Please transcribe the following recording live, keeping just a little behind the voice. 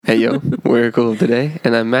Hey yo, we're cool today,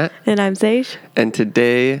 and I'm Matt. And I'm Sage. And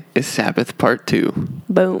today is Sabbath Part 2.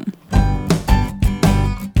 Boom.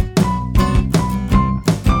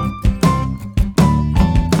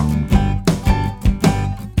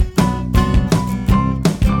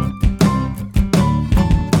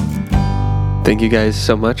 Thank you guys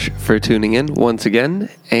so much for tuning in once again.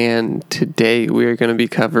 And today we are going to be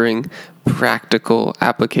covering practical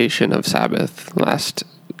application of Sabbath. Last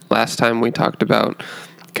time we talked about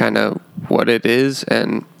kind of what it is,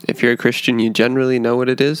 and if you're a Christian, you generally know what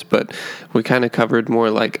it is, but we kind of covered more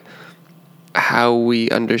like how we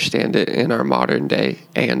understand it in our modern day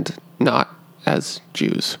and not as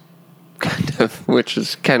Jews, kind of, which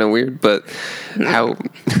is kind of weird, but how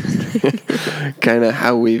kind of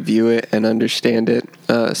how we view it and understand it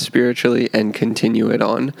spiritually and continue it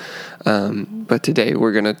on. But today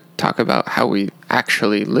we're going to talk about how we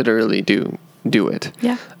actually literally do it.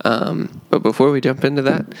 Yeah. But before we jump into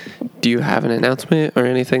that, do you have an announcement or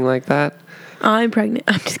anything like that? I'm pregnant.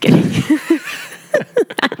 I'm just kidding.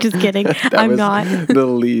 I'm just kidding. I'm not. The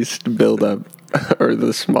least build-up or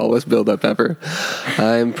the smallest build-up ever.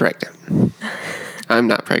 I'm pregnant. I'm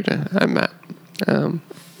not pregnant. I'm Matt. I'm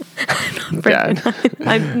not pregnant. Dad.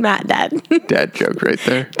 I'm Matt, Dad. Dad joke right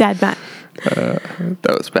there. Dad, Matt.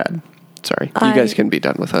 That was bad. Sorry. You guys can be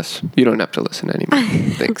done with us. You don't have to listen anymore.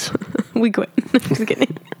 Thanks. We quit. Just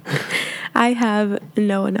kidding. I have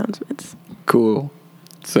no announcements. Cool.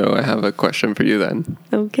 So I have a question for you then.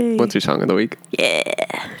 Okay. What's your song of the week? Yeah.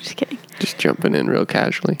 Just kidding. Just jumping in real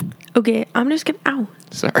casually. Okay. I'm just gonna. Ow.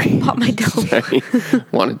 Sorry. Pop my toe. Sorry.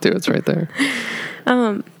 Wanted to. It's right there.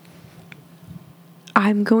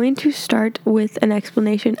 I'm going to start with an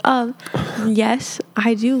explanation of, yes,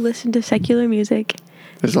 I do listen to secular music.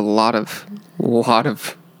 There's a lot of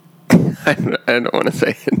I don't want to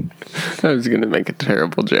say it. I was going to make a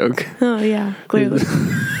terrible joke. Oh, yeah, clearly.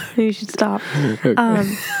 You should stop.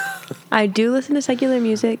 Okay. I do listen to secular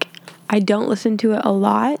music. I don't listen to it a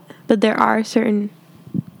lot, but there are certain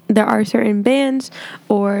bands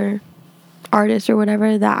or artists or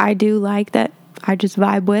whatever that I do like that I just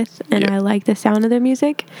vibe with, and I like the sound of their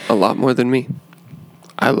music. A lot more than me.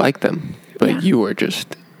 I like them, but you are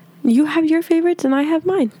just... You have your favorites and I have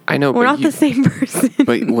mine. I know, we're not the same person.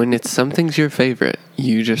 But when something's your favorite,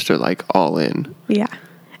 you just are like all in. Yeah.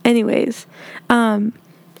 Anyways, and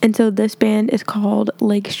so this band is called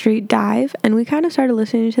Lake Street Dive, and we kind of started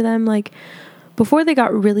listening to them like before they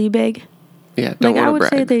got really big. Yeah, don't want to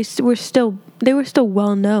brag. I would say they were still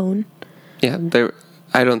well known. Yeah,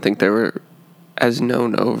 I don't think they were as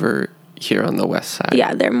known over here on the west side.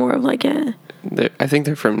 Yeah, they're more of like I think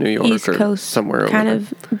they're from New York East or Coast somewhere over kind there.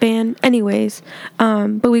 of band. Anyways,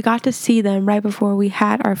 but we got to see them right before we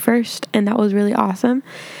had our first, and that was really awesome.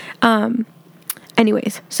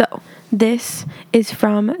 Anyways, so this is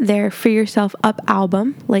from their Free Yourself Up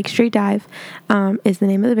album. Lake Street Dive is the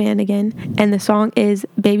name of the band again, and the song is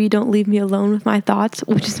Baby Don't Leave Me Alone With My Thoughts,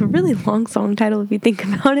 which is a really long song title if you think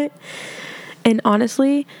about it. And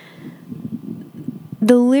honestly,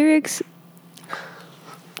 the lyrics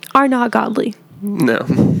are not godly. No.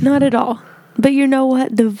 Not at all. But you know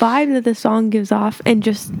what? The vibe that the song gives off, and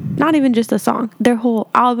just not even just the song, their whole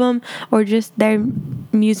album or just their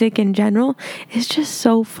music in general is just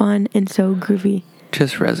so fun and so groovy.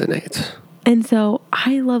 Just resonates. And so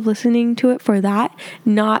I love listening to it for that,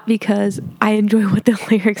 not because I enjoy what the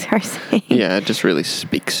lyrics are saying. Yeah, it just really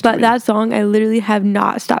speaks to me. But that song, I literally have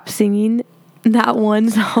not stopped singing that one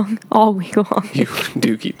song all week long. You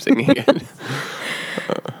do keep singing it.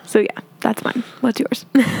 So yeah, that's mine. What's yours?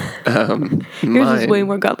 Yours is way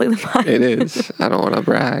more godly than mine. It is. I don't want to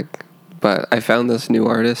brag, but I found this new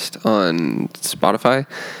artist on Spotify.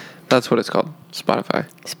 That's what it's called. Spotify.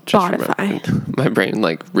 My brain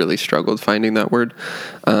really struggled finding that word.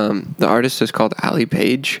 The artist is called Ali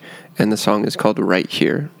Page, and the song is called Right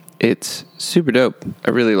Here. It's super dope. I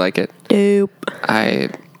really like it. Dope.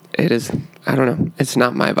 It is. I don't know. It's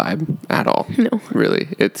not my vibe at all. No. Really.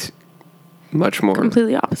 It's much more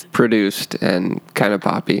completely opposite, produced and kind of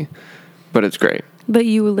poppy, but it's great. But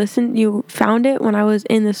you found it when I was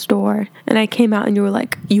in the store, and I came out and you were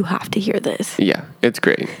like, you have to hear this. Yeah, it's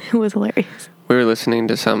great. It was hilarious. We were listening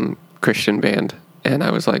to some Christian band, and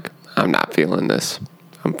I was like, I'm not feeling this.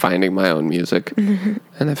 I'm finding my own music. Mm-hmm.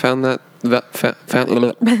 And I found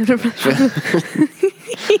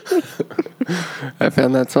I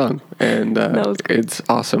found that song, and that was great. It's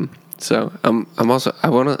awesome. So I want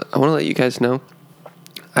to let you guys know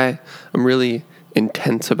I'm really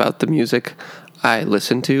intense about the music I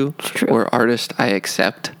listen to or artist I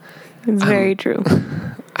accept. It's very true.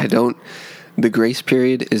 The grace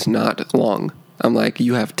period is not long. I'm like,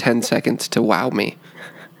 you have 10 seconds to wow me.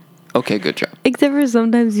 Okay, good job. Except for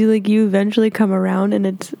sometimes you eventually come around and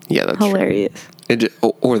it's That's hilarious.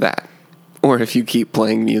 Or that. Or if you keep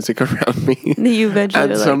playing music around me. You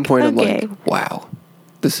eventually at some point okay. I'm like, wow,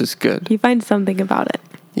 this is good. You find something about it.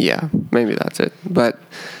 Yeah, maybe that's it. But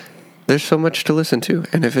there's so much to listen to.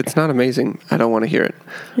 And if it's not amazing, I don't want to hear it.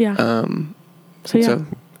 Yeah. So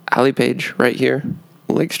Allie Page right here.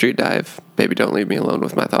 Lake Street Dive. Baby, don't leave me alone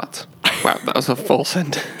with my thoughts. Wow, that was a full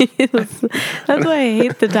sentence. That's why I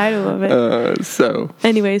hate the title of it.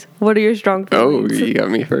 Anyways, what are your strong feelings? Oh, you got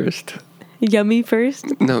me first. Yummy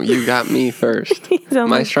first? No, you got me first.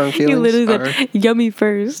 My strong feelings. You literally said yummy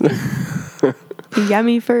first.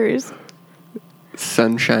 Yummy first.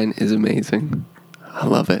 Sunshine is amazing. I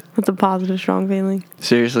love it. That's a positive, strong feeling.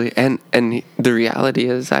 Seriously. And the reality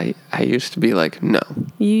is I used to be like, no.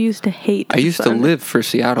 You used to hate the I used sun. to live for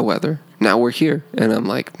Seattle weather. Now we're here. And I'm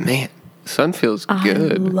like, man, sun feels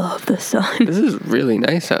good. I love the sun. This is really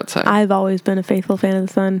nice outside. I've always been a faithful fan of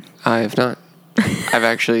the sun. I have not. I've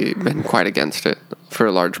actually been quite against it for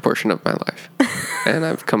a large portion of my life. And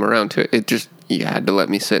I've come around to it. You had to let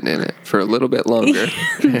me sit in it for a little bit longer.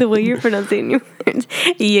 The way you're pronouncing your words.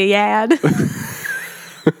 Yeah.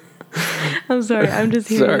 I'm sorry. I'm just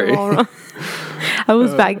hearing it all wrong. I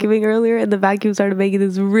was vacuuming earlier, and the vacuum started making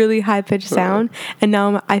this really high-pitched sound, and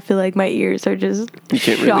now I feel like my ears are just You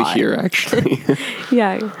can't really hear, actually.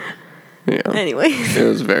 Yeah. Anyways. It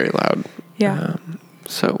was very loud. Yeah.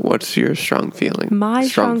 So what's your strong feeling? My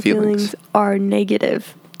strong feelings are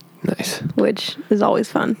negative. Nice. Which is always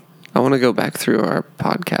fun. I want to go back through our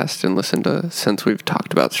podcast and listen to, since we've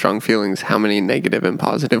talked about strong feelings, how many negative and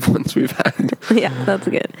positive ones we've had. Yeah, that's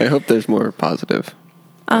good. I hope there's more positive.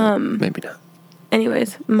 Maybe not.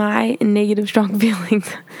 Anyways, my negative strong feelings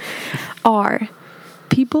are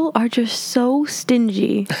people are just so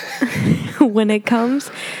stingy when it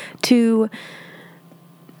comes to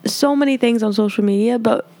so many things on social media,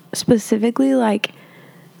 but specifically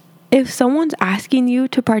if someone's asking you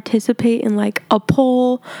to participate in a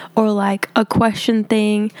poll or a question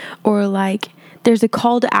thing or there's a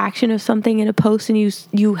call to action of something in a post and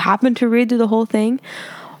you happen to read through the whole thing,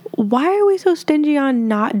 why are we so stingy on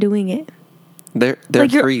not doing it? They're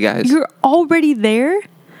free, guys. You're already there,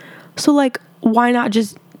 so why not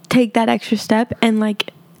just take that extra step and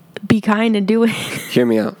be kind and do it? Hear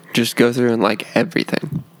me out. Just go through and like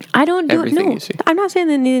everything. I don't do everything no. you see. I'm not saying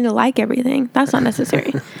they need to like everything. That's not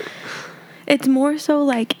necessary. It's more so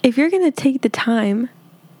if you're gonna take the time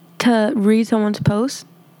to read someone's post,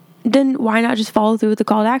 then why not just follow through with the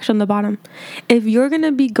call to action on the bottom? If you're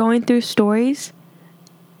gonna be going through stories,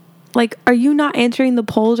 are you not answering the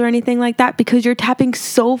polls or anything like that because you're tapping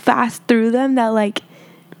so fast through them that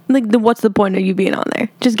what's the point of you being on there?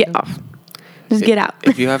 Just get off. Just get out.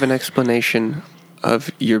 If you have an explanation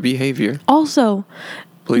of your behavior, also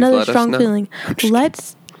please another let strong us know. feeling.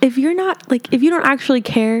 If you don't actually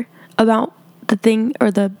care about the thing or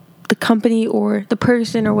the company or the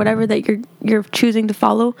person or whatever that you're choosing to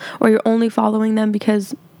follow, or you're only following them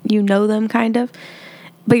because you know them kind of,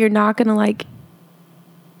 but you're not gonna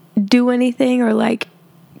do anything or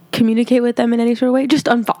communicate with them in any sort of way, just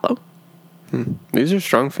unfollow. These are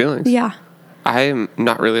strong feelings. Yeah. I am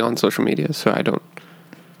not really on social media, so I don't.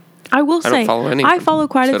 I will say, I follow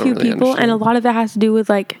quite a few people, and a lot of it has to do with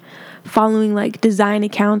following design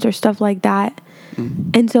accounts or stuff like that.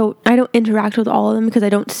 Mm-hmm. And so I don't interact with all of them because I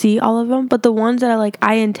don't see all of them. But the ones that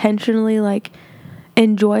I intentionally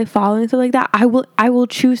enjoy following, stuff like that, I will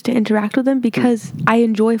choose to interact with them because I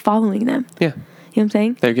enjoy following them. Yeah. You know what I'm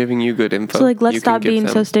saying? They're giving you good info. So let's stop being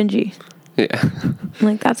so stingy. Yeah.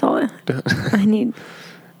 That's all I need.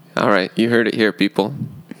 All right, you heard it here, people.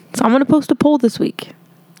 So I'm gonna post a poll this week.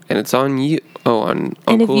 And it's on you. Oh, on and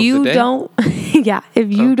Uncle if you of the Day? don't,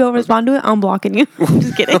 if you don't respond to it, I'm blocking you. I'm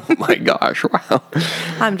just kidding. Oh my gosh! Wow.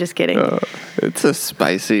 I'm just kidding. It's a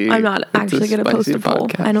spicy. I'm not actually gonna post a poll.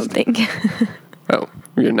 Podcast. I don't think. Oh,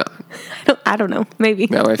 you're not. I don't know. Maybe.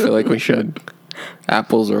 Now I feel like we should.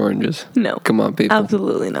 Apples or oranges? No. Come on, people.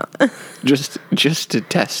 Absolutely not. Just to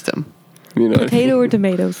test them. You know. Potato or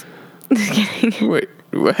tomatoes? Just kidding. Wait.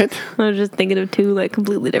 What? I was just thinking of two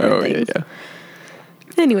completely different things. Yeah.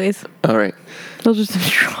 Anyways. All right. Those are some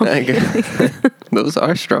strong feelings. Those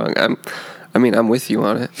are strong. I'm with you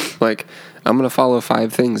on it. I'm gonna follow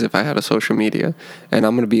 5 things if I had a social media, and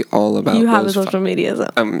I'm gonna be all about. You have a social media, so.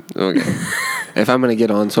 Okay. If I'm gonna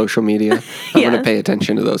get on social media, I'm gonna pay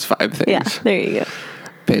attention to those 5 things. Yeah. There you go.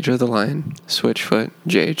 Pedro the Lion, Switchfoot,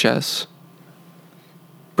 JHS,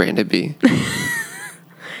 Brandon B.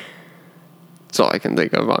 That's all I can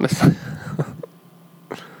think of, honestly.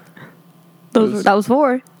 That was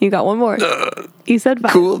 4. You got one more. You said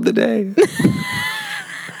 5. Cool of the day.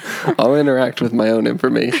 I'll interact with my own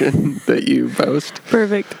information that you post.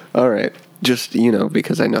 Perfect. All right. Just,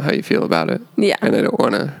 because I know how you feel about it. Yeah. And I don't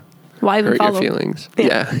want to Why even hurt follow? your feelings.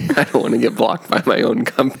 Yeah. I don't want to get blocked by my own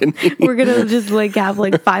company. We're going to just have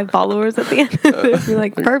 5 followers at the end of this. Be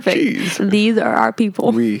like, perfect. Jeez. These are our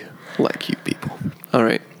people. We like you people. All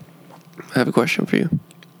right. I have a question for you.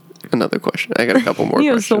 Another question. I got a couple more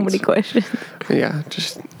You have questions. so many questions. Yeah,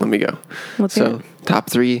 just let me go. Let's hear it. Top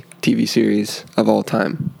 3 TV series of all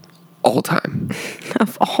time. All time.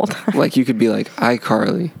 Of all time. Like, you could be like,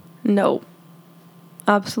 iCarly. No.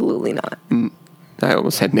 Absolutely not. I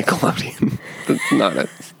almost said Nickelodeon. That's not a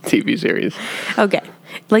TV series. Okay.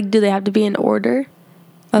 Do they have to be in order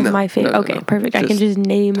of No, my favorite? no, Okay, no. perfect. I can just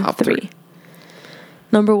name top 3. three.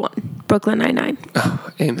 Number 1, Brooklyn Nine-Nine.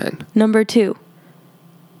 Oh, amen. Number 2,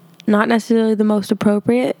 not necessarily the most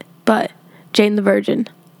appropriate, but Jane the Virgin.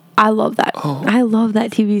 I love that. Oh. I love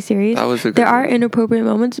that TV series. That was a good There are one. inappropriate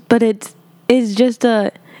moments, but it's just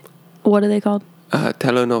a, what are they called?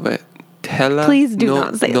 Telenovela. Please do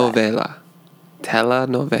not say that. Novela.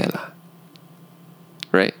 Telenovela.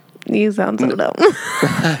 Right? You sound so dumb.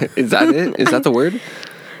 Is that it? Is that the word?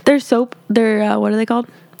 They're what are they called?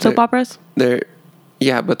 Soap operas?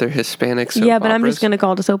 Yeah, but they're Hispanic soap Yeah, but I'm operas. just going to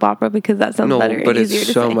call it a soap opera because that sounds No, better. but and it's easier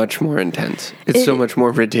to so say. much more intense. It's so much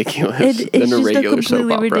more ridiculous It's than a just regular a soap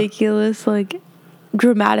completely opera. ridiculous,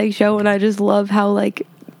 dramatic show, and I just love how,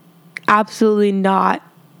 absolutely not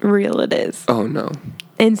real it is. Oh, no.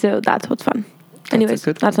 And so that's what's fun. Anyways,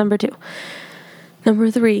 good that's one. number 2. Number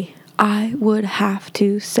 3, I would have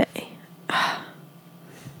to say, You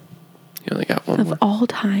only got one of more. all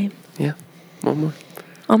time, Yeah, one more.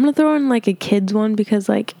 I'm going to throw in, a kid's one because,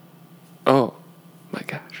 Oh, my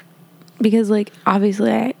gosh.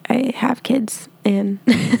 obviously I have kids, and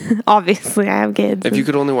obviously I have kids. If you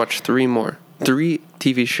could only watch 3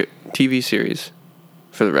 TV series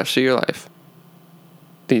for the rest of your life,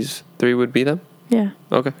 these 3 would be them? Yeah.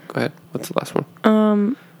 Okay, go ahead. What's the last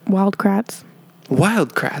one? Wild Kratts.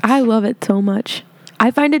 Wild Kratts. I love it so much.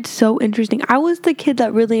 I find it so interesting. I was the kid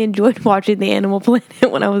that really enjoyed watching the Animal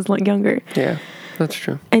Planet when I was younger. Yeah, that's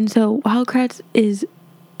true. And so Wild Kratts is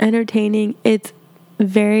entertaining. It's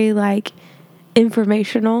very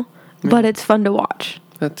informational, but it's fun to watch.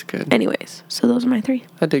 That's good. Anyways, so those are my 3.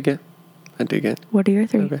 I dig it. What are your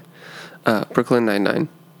 3? Okay. Brooklyn Nine-Nine.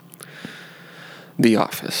 The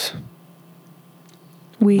Office.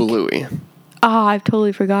 Weak. Bluey. I've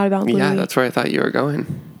totally forgot about Bluey. Yeah, that's where I thought you were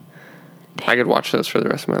going. I could watch those for the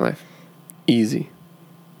rest of my life. Easy.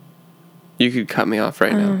 You could cut me off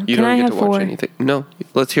right now. You can I don't get have to watch 4? anything. No,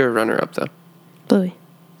 let's hear a runner-up, though. Bluey.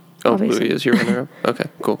 Oh, Obviously. Bluey is your runner-up? Okay,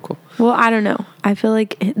 cool. Well, I don't know. I feel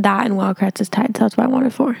like that and Wild Kratts is tied, so that's why I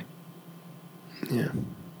wanted 4. Yeah.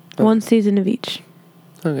 1 season of each.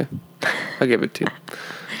 Okay. I'll give it 2.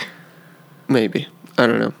 Maybe. I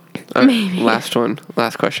don't know. Maybe. Last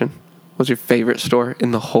question. What's your favorite store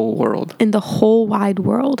in the whole world? In the whole wide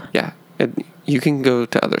world. Yeah. You can go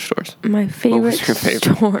to other stores. My favorite, What was your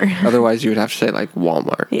favorite? store. Otherwise, you would have to say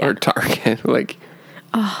Walmart Yeah. or Target.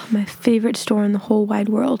 Oh, my favorite store in the whole wide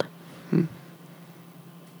world. Oh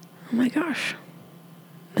my gosh.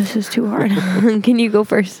 This is too hard. Can you go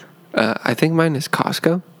first? I think mine is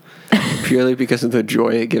Costco, purely because of the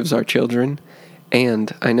joy it gives our children.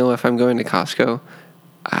 And I know if I'm going to Costco,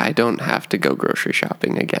 I don't have to go grocery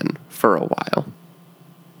shopping again for a while.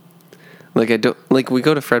 We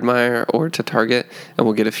go to Fred Meyer or to Target and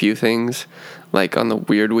we'll get a few things on the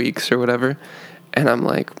weird weeks or whatever. And I'm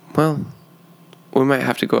like, well, we might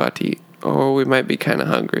have to go out to eat, or we might be kind of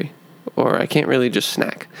hungry, or I can't really just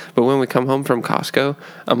snack. But when we come home from Costco,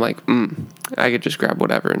 I'm like, I could just grab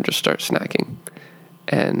whatever and just start snacking.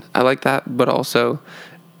 And I like that, but also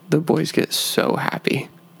the boys get so happy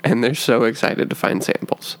and they're so excited to find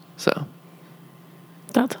samples. So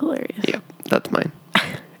That's hilarious. yeah, that's mine.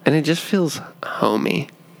 And it just feels homey.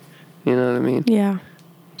 You know what I mean? Yeah.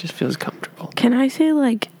 It just feels comfortable. Can I say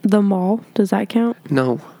the mall? Does that count?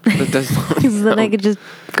 No, that does not. Because then I could just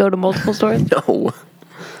go to multiple stores. No.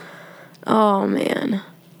 Oh man.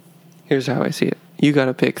 Here's how I see it. You got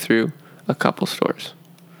to pick through a couple stores.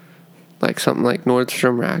 Something like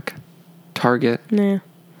Nordstrom Rack, Target, Nah.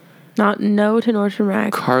 No to Nordstrom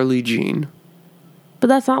Rack. Carly Jean. But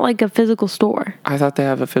that's not a physical store. I thought they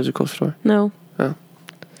have a physical store. No. Oh.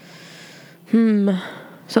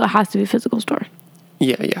 So it has to be a physical store.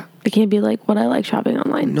 Yeah. It can't be what I like shopping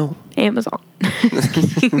online. No. Amazon.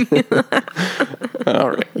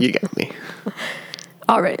 All right, you got me.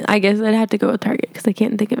 All right. I guess I'd have to go with Target because I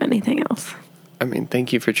can't think of anything else. I mean,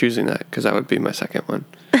 thank you for choosing that, because that would be my second one.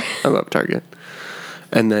 I love Target.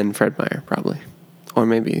 And then Fred Meyer, probably. Or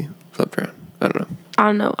maybe flipped around. I don't know. I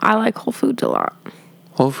don't know. I like Whole Foods a lot.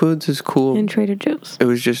 Whole Foods is cool. And Trader Joe's. It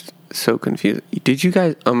was just so confusing. Did you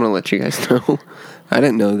guys... I'm going to let you guys know. I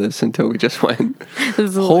didn't know this until we just went.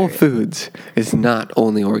 Whole Foods is not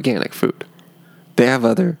only organic food. They have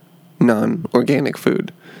other non-organic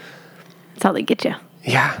food. That's how they get you.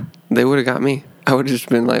 Yeah. They would have got me. I would have just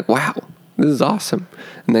been like, wow, this is awesome.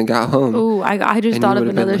 And then got home. Ooh, I just thought of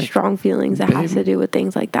another like, strong feelings that has to do with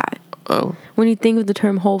things like that. Oh. When you think of the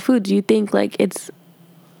term Whole Foods, you think like it's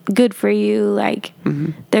good for you. Like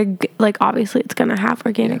they're like, obviously it's going to have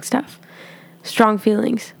organic stuff. Strong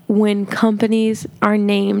feelings when companies are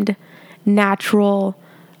named natural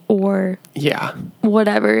or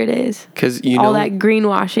whatever it is. Because you all know that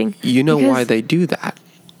greenwashing. You know why they do that?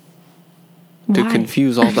 To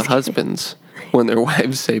confuse all the husbands when their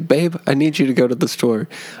wives say, babe, I need you to go to the store.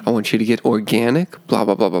 I want you to get organic, blah,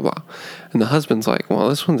 blah, blah, blah, blah. And the husband's like, well,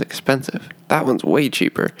 this one's expensive. That one's way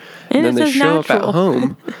cheaper. And then they show up at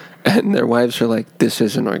home and their wives are like, this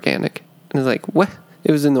isn't organic. And it's like, what?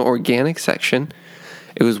 It was in the organic section.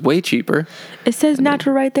 It was way cheaper. It says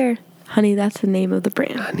natural right there. Honey, that's the name of the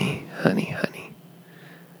brand. Honey, honey, honey.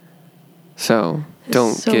 So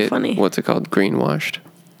don't get, funny. What's it called? Greenwashed.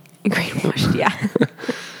 Greenwashed, yeah.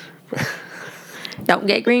 Don't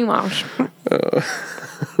get greenwashed.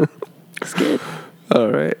 It's good.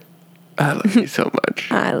 All right. I love you so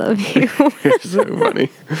much. I love you. You're so funny.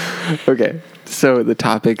 Okay, so the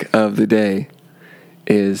topic of the day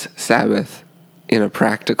is Sabbath in a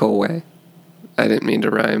practical way. I didn't mean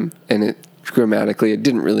to rhyme, and it grammatically it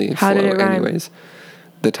didn't really How flow did it rhyme? Anyways.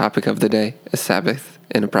 The topic of the day is Sabbath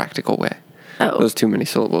in a practical way. Oh. Those too many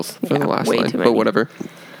syllables for the last line, but whatever.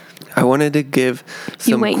 I wanted to give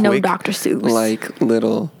some quick, no Dr. Seuss. like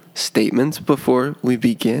little statements before we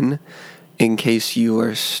begin in case you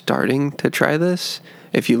are starting to try this.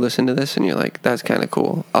 If you listen to this and you're like, that's kind of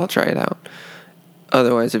cool, I'll try it out.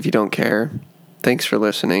 Otherwise, if you don't care, thanks for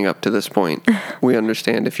listening up to this point. We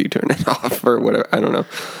understand if you turn it off or whatever. I don't know.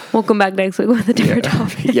 We'll come back next week with a different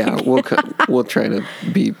topic. Yeah, we'll try to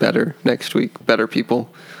be better next week. Better people,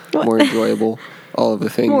 more enjoyable, all of the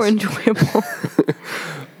things. More enjoyable.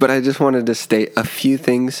 But I just wanted to state a few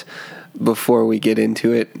things before we get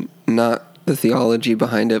into it. Not the theology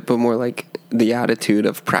behind it, but more like the attitude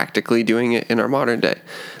of practically doing it in our modern day.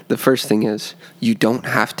 The first thing is you don't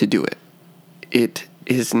have to do it. It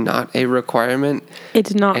is not a requirement.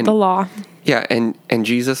 It's not the law. Yeah, and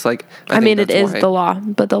Jesus, like... I mean, it is the law,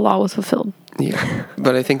 but the law was fulfilled. Yeah,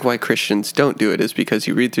 but I think why Christians don't do it is because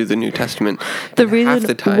you read through the New Testament. The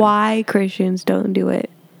reason why Christians don't do it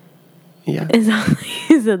is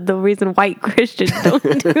the reason white Christians don't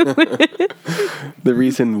do it. The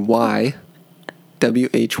reason why,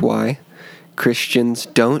 W-H-Y, Christians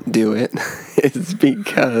don't do it is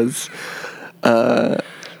because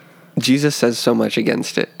Jesus says so much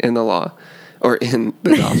against it in the law or in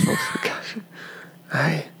the Gospels. Gosh,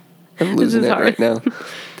 I am losing it right now.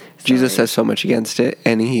 Jesus says so much against it,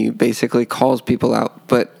 and he basically calls people out.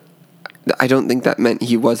 But I don't think that meant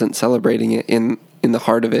he wasn't celebrating it in the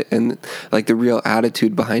heart of it and like the real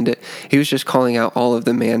attitude behind it. He was just calling out all of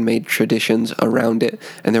the man-made traditions around it,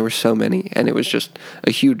 and there were so many, and it was just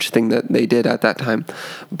a huge thing that they did at that time.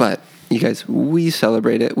 But you guys, we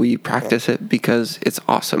celebrate it, we practice it because it's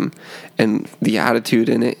awesome, and the attitude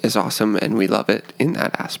in it is awesome, and we love it in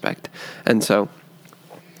that aspect. And so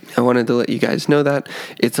I wanted to let you guys know that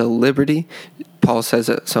it's a liberty. Paul says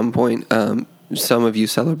at some point, some of you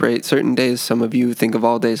celebrate certain days, some of you think of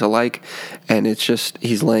all days alike, and it's just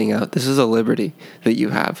he's laying out this is a liberty that you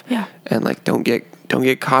have. Yeah. And like don't get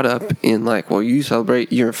caught up in like, well, you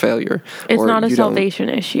celebrate, you're a failure. It's not a salvation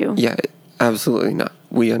issue. Yeah, absolutely not.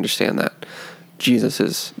 We understand that. Jesus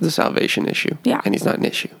is the salvation issue. Yeah. And he's not an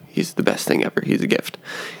issue. He's the best thing ever. He's a gift.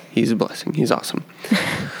 He's a blessing. He's awesome.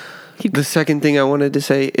 The second thing I wanted to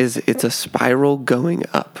say is it's a spiral going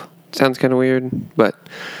up. Sounds kind of weird, but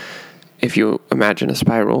if you imagine a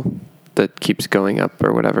spiral that keeps going up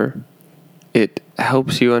or whatever, it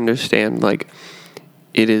helps you understand, like,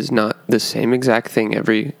 it is not the same exact thing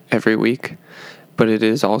every week, but it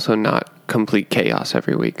is also not complete chaos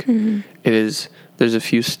every week. Mm-hmm. There's a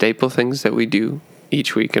few staple things that we do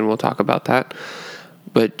each week, and we'll talk about that.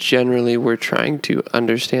 But generally, we're trying to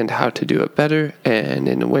understand how to do it better and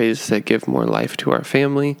in ways that give more life to our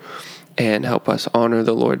family and help us honor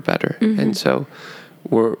the Lord better. Mm-hmm. And so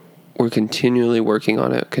we're continually working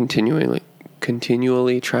on it,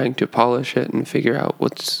 continually trying to polish it and figure out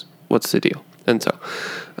what's the deal. And so,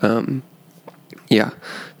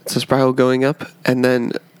 it's a spiral going up. And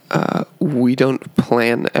then we don't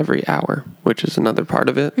plan every hour, which is another part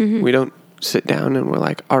of it. Mm-hmm. We don't sit down and we're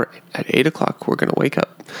like, all right, at 8 o'clock, we're going to wake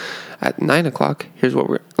up. At 9 o'clock, here's what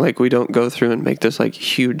we're like. We don't go through and make this like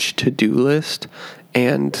huge to-do list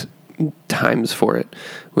and times for it.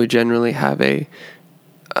 We generally have a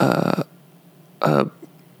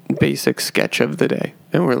basic sketch of the day.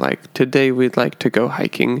 And we're like, today we'd like to go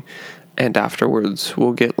hiking, and afterwards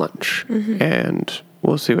we'll get lunch, and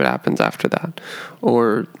we'll see what happens after that.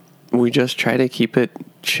 Or we just try to keep it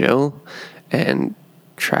chill and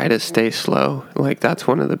try to stay slow. Like, that's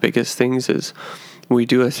one of the biggest things is we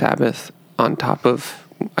do a Sabbath on top of,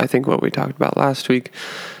 I think, what we talked about last week,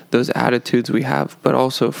 those attitudes we have, but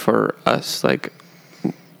also for us, like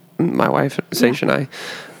my wife, Sage, and I,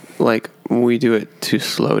 like, we do it to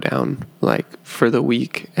slow down, like, for the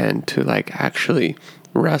week, and to, like, actually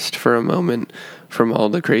rest for a moment from all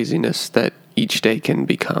the craziness that each day can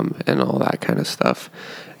become and all that kind of stuff.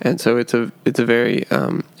 And so it's a very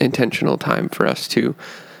intentional time for us to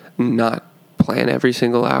not plan every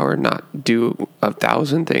single hour, not do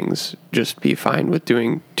 1,000 things, just be fine with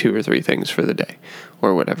doing 2 or 3 things for the day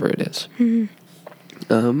or whatever it is.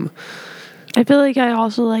 I feel like I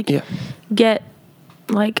also get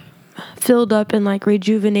like filled up and like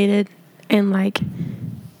rejuvenated and like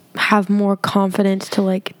have more confidence to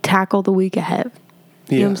like tackle the week ahead.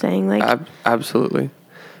 You know what I'm saying? Like, absolutely.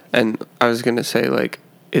 And I was going to say, like,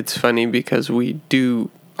 it's funny because we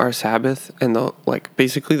do our Sabbath, and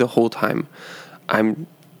basically the whole time I'm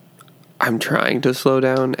trying to slow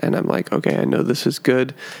down, and I'm like, okay, I know this is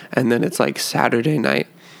good. And then it's like Saturday night,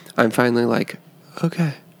 I'm finally like,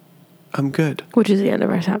 okay, I'm good. Which is the end of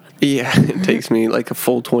our Sabbath. Yeah, it takes me like a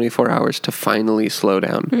full 24 hours to finally slow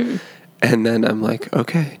down. And then I'm like,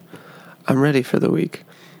 okay, I'm ready for the week.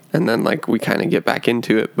 And then, like, we kind of get back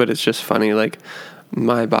into it, but it's just funny, like,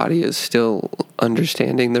 my body is still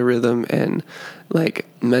understanding the rhythm, and, like,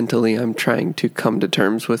 mentally I'm trying to come to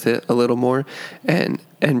terms with it a little more and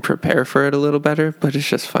prepare for it a little better. But it's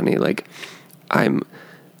just funny, like,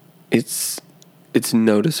 it's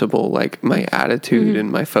noticeable, like, my attitude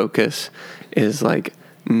and my focus is, like,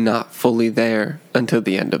 not fully there until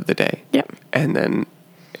the end of the day. Yep. And then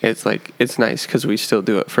it's, like, it's nice because we still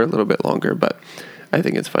do it for a little bit longer, but I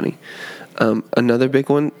think it's funny. Another big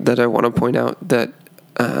one that I want to point out that,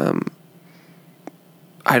 I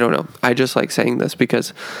don't know, I just like saying this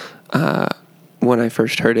because when I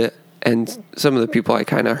first heard it, and some of the people I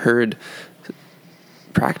kind of heard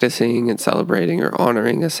practicing and celebrating or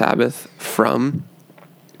honoring a Sabbath from,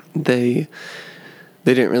 they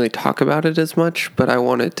didn't really talk about it as much, but I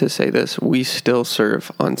wanted to say this: we still serve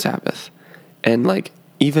on Sabbath. And, like,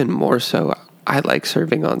 even more so, I like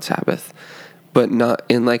serving on Sabbath, but not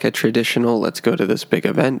in like a traditional, let's go to this big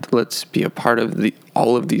event, let's be a part of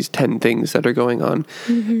all of these 10 things that are going on.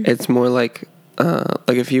 It's more like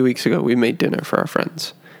a few weeks ago, we made dinner for our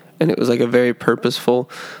friends, and it was like a very purposeful,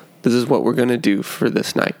 this is what we're going to do for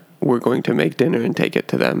this night. We're going to make dinner and take it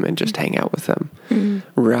to them and just hang out with them,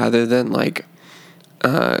 rather than like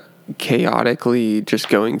chaotically just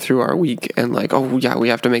going through our week and like, oh yeah, we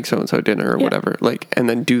have to make so-and-so dinner or whatever, like, and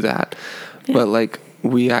then do that. But like,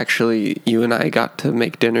 we actually, you and I got to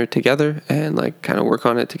make dinner together and like kind of work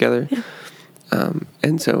on it together.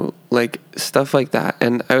 And so like stuff like that.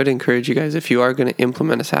 And I would encourage you guys, if you are going to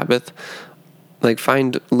implement a Sabbath, like,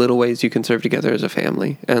 find little ways you can serve together as a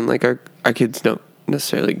family. And like our kids don't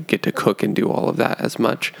necessarily get to cook and do all of that as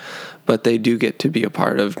much, but they do get to be a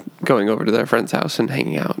part of going over to their friend's house and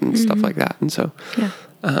hanging out and stuff like that. And so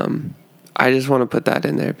I just want to put that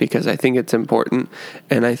in there because I think it's important,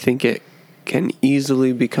 and I think it can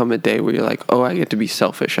easily become a day where you're like, oh, I get to be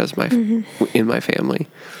selfish as in my family.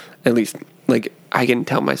 At least, like, I can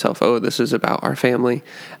tell myself, oh, this is about our family,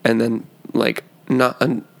 and then like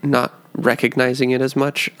not recognizing it as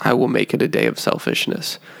much, I will make it a day of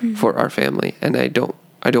selfishness for our family, and I don't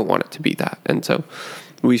want it to be that. And so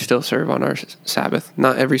we still serve on our Sabbath,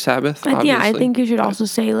 not every Sabbath. I think you should also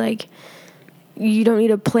say, like, you don't need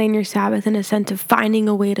to plan your Sabbath in a sense of finding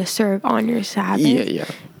a way to serve on your Sabbath. Yeah.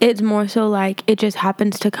 It's more so like it just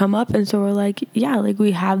happens to come up, and so we're like, yeah, like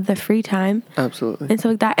we have the free time. Absolutely. And so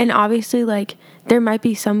like that. And obviously, like, there might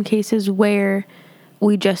be some cases where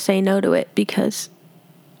we just say no to it because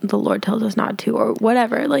the Lord tells us not to or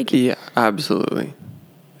whatever. Like, yeah, absolutely.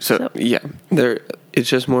 So yeah, it's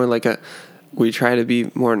just more like we try to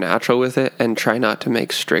be more natural with it and try not to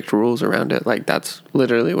make strict rules around it. Like, that's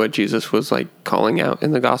literally what Jesus was like calling out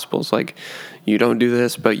in the Gospels. Like, you don't do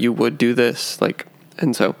this, but you would do this. Like,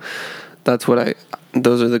 and so that's what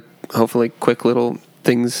those are the hopefully quick little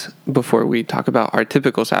things before we talk about our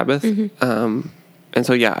typical Sabbath. And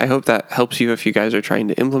so, yeah, I hope that helps you if you guys are trying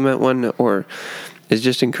to implement one, or is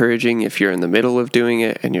just encouraging if you're in the middle of doing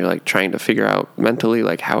it and you're like trying to figure out mentally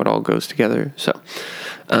like how it all goes together. So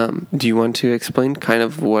do you want to explain kind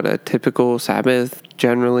of what a typical Sabbath,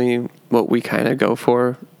 generally what we kind of go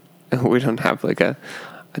for? We don't have like a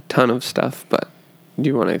ton of stuff, but do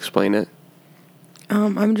you want to explain it?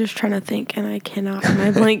 I'm just trying to think, and I cannot.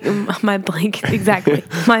 My blank, exactly.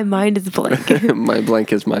 My mind is blank. My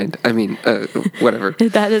blank is mind. I mean, whatever.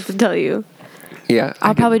 That doesn't tell you. Yeah.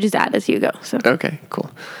 I'll probably just add as you go. So. Okay, cool.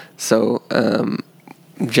 So,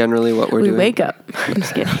 generally what we're doing. We wake up. I'm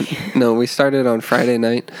just kidding. No, we started on Friday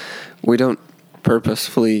night. We don't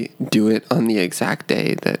purposefully do it on the exact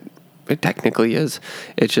day that it technically is.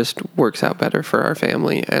 It just works out better for our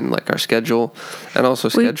family and like our schedule, and also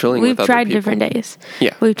scheduling with other people. We've tried different days.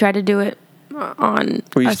 Yeah. We've tried to do it on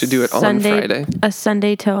We used to do it on Friday. A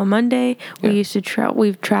Sunday to a Monday.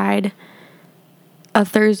 We've tried a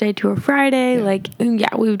Thursday to a Friday.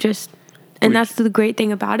 That's the great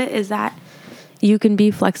thing about it is that you can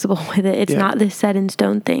be flexible with it. It's not this set in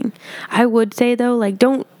stone thing. I would say though, like,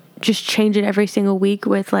 don't just change it every single week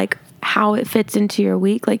with like how it fits into your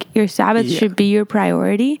week. Like, your Sabbath should be your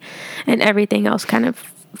priority, and everything else kind of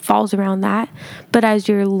falls around that. But as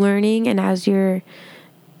you're learning and as you're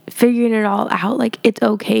figuring it all out, like, it's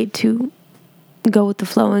okay to go with the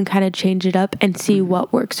flow and kind of change it up and see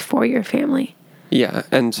what works for your family. Yeah.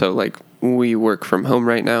 And so like we work from home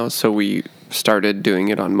right now, so we started doing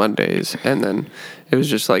it on Mondays, and then it was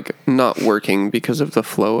just like not working because of the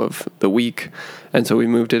flow of the week, and so we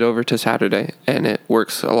moved it over to Saturday, and it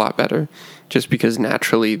works a lot better just because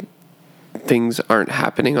naturally things aren't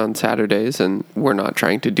happening on Saturdays, and we're not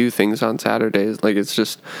trying to do things on Saturdays, like it's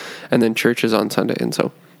just, and then church is on Sunday, and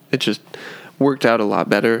so it just worked out a lot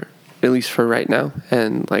better, at least for right now.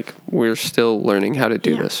 And like, we're still learning how to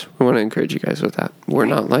do this. We want to encourage you guys with that. We're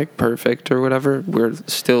not like perfect or whatever. We're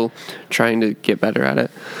still trying to get better at it.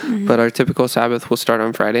 Mm-hmm. But our typical Sabbath will start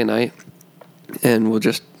on Friday night, and we'll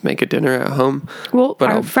just make a dinner at home. Well,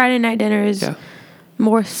 our Friday night dinner is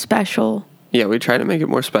more special. Yeah, we try to make it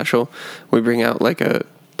more special. We bring out like a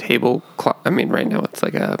tablecloth. I mean, right now it's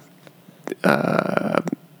like a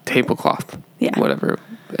tablecloth. Yeah. Whatever.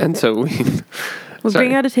 And so we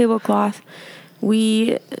bring out a tablecloth.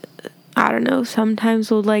 I don't know,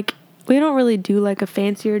 sometimes we don't really do like a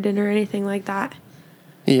fancier dinner or anything like that.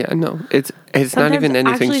 Yeah, no, it's not even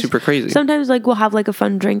anything super crazy. Sometimes like we'll have like a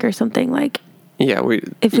fun drink or something like. Yeah,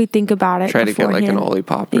 if we think about it, try to get like an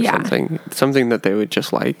Olipop or something that they would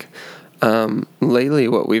just like. Lately,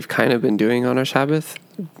 what we've kind of been doing on our Sabbath,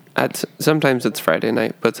 sometimes it's Friday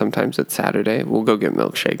night, but sometimes it's Saturday. We'll go get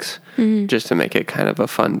milkshakes just to make it kind of a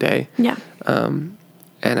fun day. Yeah. And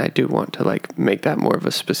I do want to like make that more of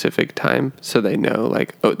a specific time so they know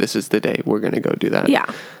like, oh, this is the day we're going to go do that. Yeah.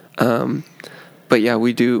 But yeah,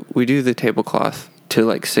 we do the tablecloth to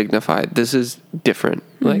like signify this is different.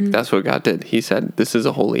 Like that's what God did. He said, this is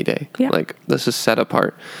a holy day. Yeah. Like this is set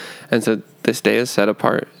apart. And so this day is set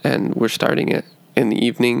apart, and we're starting it in the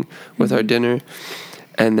evening with our dinner.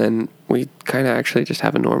 And then we kind of actually just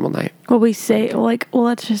have a normal night. Well, we say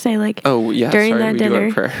let's just say during that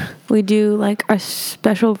dinner, we do like a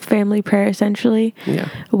special family prayer essentially. Yeah.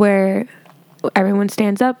 Where everyone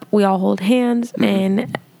stands up, we all hold hands,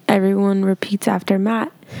 and everyone repeats after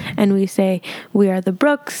Matt, and we say, "We are the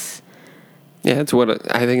Brooks." Yeah, it's what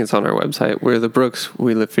I think it's on our website. We're the Brooks.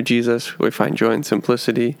 We live for Jesus. We find joy and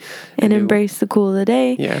simplicity, and embrace the cool of the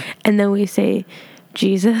day. Yeah. And then we say,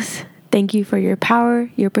 Jesus, thank you for your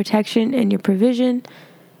power, your protection, and your provision.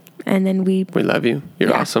 And then we love you.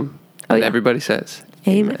 You're awesome. Oh, and everybody says,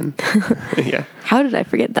 Amen. Yeah. How did I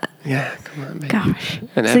forget that? Yeah, come on, man. Gosh.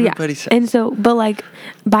 And everybody says. And so, but like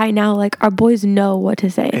by now, like our boys know what to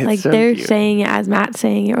say. It's like so they're cute. saying it as Matt's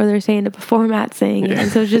saying it, or they're saying it before Matt's saying it.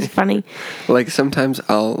 And so it's just funny. Like sometimes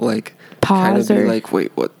I'll like pause kind of be like,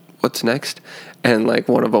 wait, what's next? And like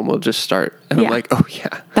one of them will just start, and I'm like, oh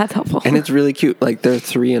yeah, that's helpful. And it's really cute. Like they're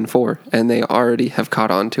 3 and 4, and they already have caught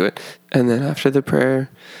on to it. And then after the prayer,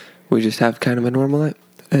 we just have kind of a normal night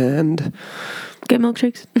and get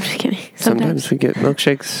milkshakes. I'm just kidding. Sometimes we get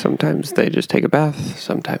milkshakes. Sometimes they just take a bath.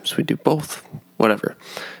 Sometimes we do both. Whatever.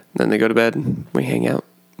 Then they go to bed. We hang out,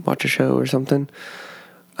 watch a show or something.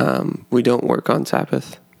 We don't work on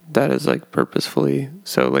Sabbath. That is like purposefully.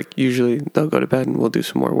 So like usually they'll go to bed and we'll do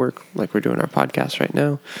some more work. Like we're doing our podcast right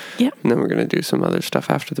now. Yep. And then we're going to do some other stuff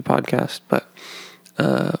after the podcast. But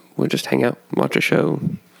we'll just hang out, watch a show,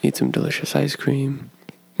 eat some delicious ice cream.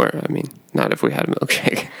 Or, I mean, not if we had a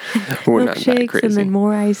milkshake. We're not that crazy. And then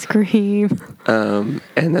more ice cream. And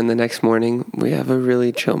then the next morning, we have a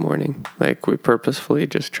really chill morning. Like, we purposefully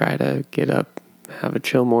just try to get up, have a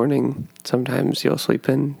chill morning. Sometimes you'll sleep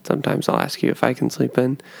in. Sometimes I'll ask you if I can sleep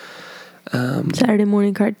in. Saturday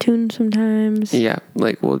morning cartoon sometimes. Yeah,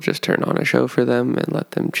 like we'll just turn on a show for them and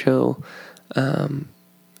let them chill.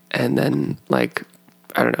 And then, like,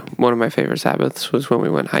 I don't know, one of my favorite Sabbaths was when we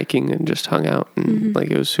went hiking and just hung out and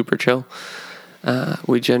like it was super chill.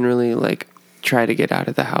 We generally like try to get out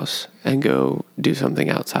of the house and go do something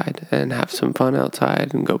outside and have some fun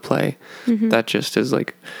outside and go play. That just is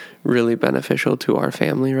like really beneficial to our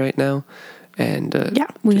family right now. And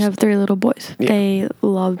we have 3 little boys. Yeah. They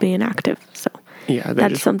love being active. So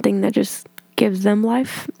that's something that just gives them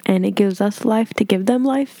life, and it gives us life to give them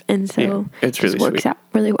life. And so it's it just really works sweet. out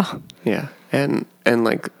really well. Yeah. And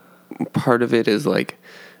like part of it is like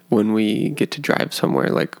when we get to drive somewhere,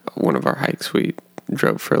 like one of our hikes, we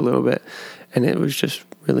drove for a little bit and it was just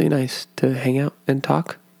really nice to hang out and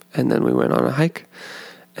talk. And then we went on a hike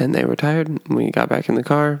and they were tired. We got back in the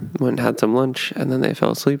car, went and had some lunch, and then they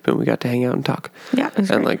fell asleep and we got to hang out and talk. Yeah. It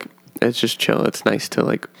was and great. like, it's just chill. It's nice to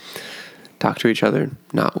like talk to each other,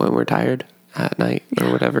 not when we're tired at night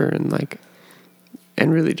or whatever. And like,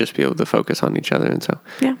 and really just be able to focus on each other. And so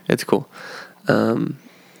it's cool. And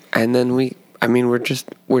then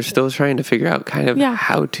we're still trying to figure out kind of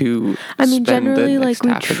how to spend generally, the next like, we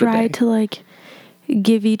half of the try day. to, like,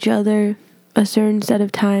 give each other a certain set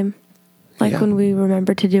of time, like, when we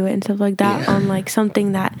remember to do it and stuff like that, on, like,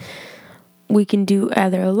 something that we can do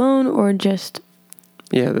either alone or just...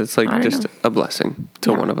 Yeah, that's, like, just a blessing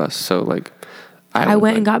to one of us. So, like... I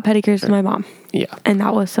went and got pedicures to my mom. Yeah. And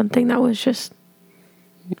that was something that was just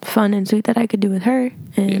fun and sweet that I could do with her.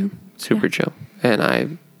 And super chill. And I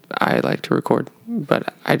like to record,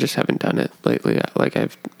 but I just haven't done it lately. Like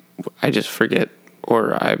I just forget,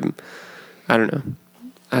 or I don't know.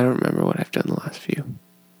 I don't remember what I've done the last few.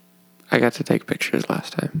 I got to take pictures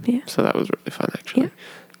last time. Yeah. So that was really fun, actually. Yeah.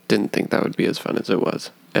 Didn't think that would be as fun as it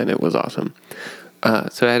was. And it was awesome.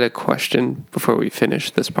 So I had a question before we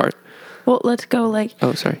finish this part. Well, let's go like...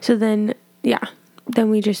 Oh, sorry. So then,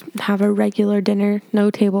 then we just have a regular dinner,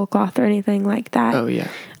 no tablecloth or anything like that. Oh,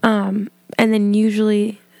 yeah. And then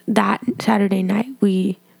usually that Saturday night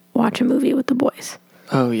we watch a movie with the boys.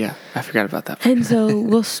 Oh, yeah. I forgot about that. And so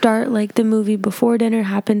we'll start like the movie before dinner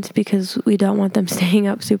happens because we don't want them staying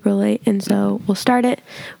up super late. And so we'll start it.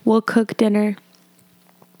 We'll cook dinner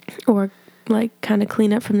or like kind of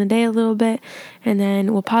clean up from the day a little bit. And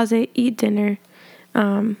then we'll pause it, eat dinner.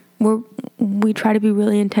 We try to be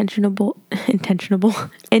really intentional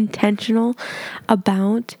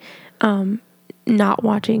about not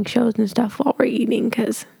watching shows and stuff while we're eating,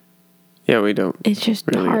 because we don't. It's just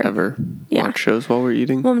really hard. Ever watch shows while we're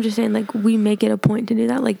eating. Well, I'm just saying, like, we make it a point to do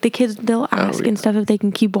that. Like, the kids, they'll ask and stuff if they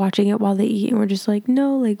can keep watching it while they eat, and we're just like,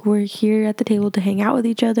 no, like, we're here at the table to hang out with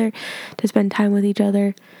each other, to spend time with each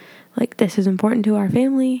other. Like, this is important to our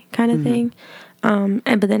family, kind of thing.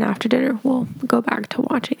 But then after dinner, we'll go back to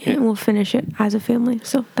watching it and we'll finish it as a family.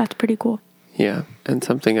 So that's pretty cool. Yeah. And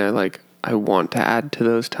something I want to add to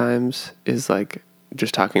those times is like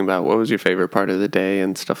just talking about what was your favorite part of the day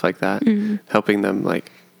and stuff like that. Helping them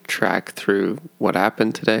like track through what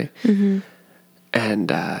happened today. And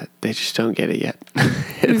they just don't get it yet.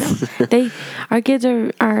 No. Our kids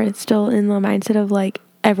are still in the mindset of like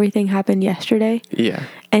everything happened yesterday. Yeah.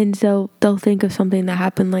 And so they'll think of something that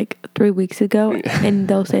happened like 3 weeks ago and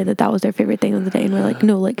they'll say that was their favorite thing of the day. And we're like,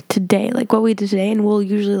 no, like today, like what we did today. And we'll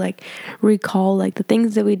usually like recall like the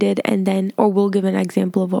things that we did, and then, or we'll give an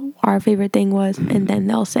example of what our favorite thing was. And then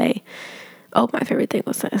they'll say, oh, my favorite thing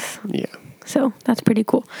was this. Yeah. So that's pretty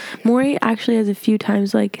cool. Maury actually has a few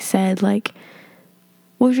times like said like,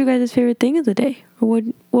 what was your guys' favorite thing of the day? Or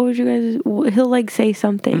what was your guys', he'll like say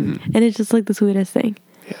something and it's just like the sweetest thing.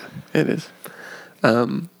 Yeah, it is.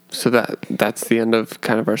 So that's the end of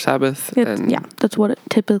kind of our Sabbath. That's what it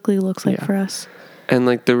typically looks like for us. And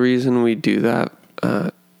like the reason we do that,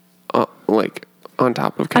 like on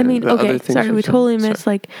top of kind of the other things. Sorry, we totally missed.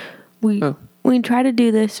 Like we try to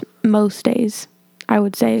do this most days, I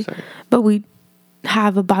would say, but we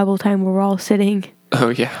have a Bible time where we're all sitting. Oh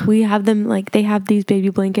yeah. We have them like they have these baby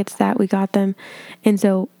blankets that we got them, and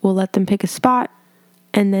so we'll let them pick a spot,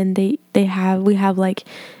 and then we have like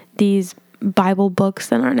these Bible books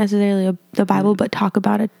that aren't necessarily the Bible, but talk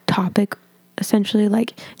about a topic, essentially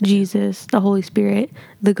like Jesus, the Holy Spirit,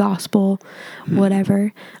 the gospel,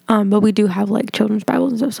 whatever. But we do have like children's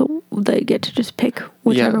Bibles and stuff, so they get to just pick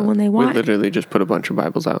whichever one they want. We literally just put a bunch of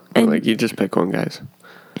Bibles out, and like you just pick one, guys.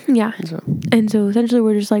 Yeah. And so essentially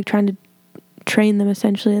we're just like trying to train them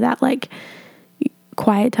essentially that like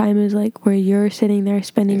quiet time is like where you're sitting there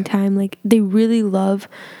spending time. Like they really love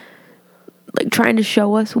like trying to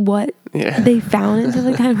show us what Yeah. they found it and stuff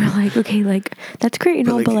like that. And we're like, okay, like that's great and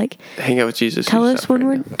all, but like hang out with Jesus. tell us when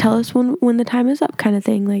when the time is up, kind of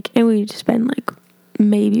thing. Like, and we just spend like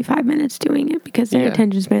maybe 5 minutes doing it because their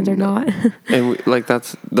attention spans are not. And like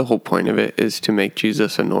that's the whole point of it, is to make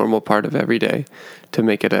Jesus a normal part of every day, to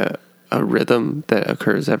make it a rhythm that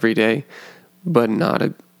occurs every day, but not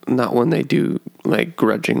when they do like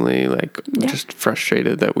grudgingly, like just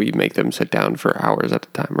frustrated that we make them sit down for hours at a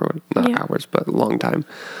time, or not hours, but a long time.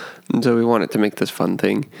 And so we want it to make this fun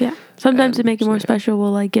thing. Yeah. Sometimes to make it more special,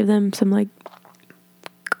 we'll like give them some like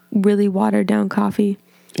really watered down coffee.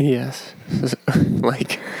 Yes.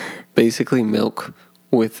 Like basically milk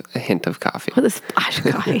with a hint of coffee. With a splash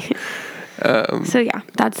of coffee. So yeah,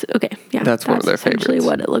 that's okay. Yeah. That's one of their favorites. Essentially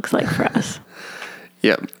what it looks like for us.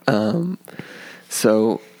 Yep.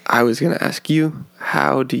 So I was going to ask you,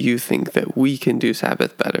 how do you think that we can do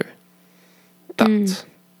Sabbath better? Thoughts,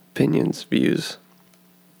 opinions, views,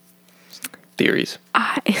 theories.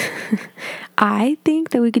 I think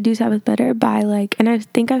that we could do Sabbath better by like, and I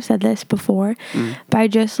think I've said this before, by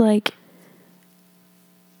just like,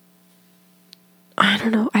 I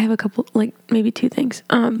don't know, I have a couple, like maybe two things.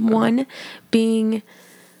 One being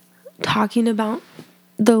talking about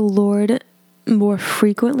the Lord more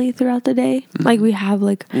frequently throughout the day. Like we have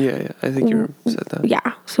like I think you said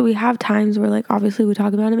that. So we have times where like obviously we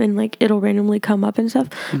talk about him and like it'll randomly come up and stuff,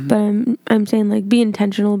 but I'm saying like be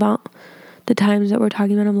intentional about the times that we're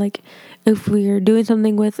talking about him. Like if we're doing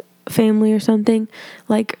something with family or something,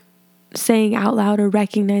 like saying out loud or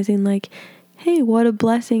recognizing like, hey, what a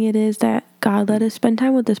blessing it is that God let us spend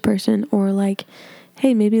time with this person, or like,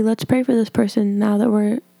 hey, maybe let's pray for this person now that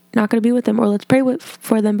we're not going to be with them, or let's pray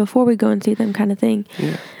for them before we go and see them, kind of thing.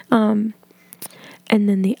 Yeah. And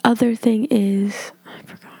then the other thing is, I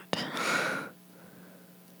forgot.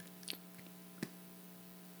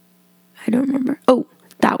 I don't remember. Oh,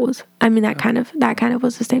 that kind of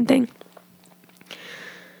was the same thing.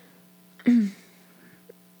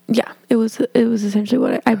 Yeah, it was essentially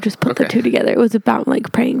what I've just put the two together. It was about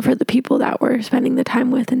like praying for the people that we're spending the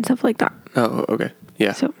time with and stuff like that. Oh, okay.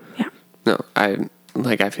 Yeah. So, yeah. No, I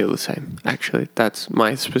feel the same. Actually, that's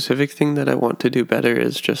my specific thing that I want to do better,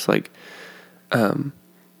 is just like,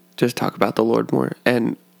 just talk about the Lord more.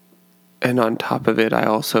 And on top of it, I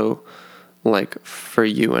also, like, for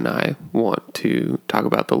you and I, want to talk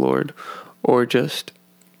about the Lord, or just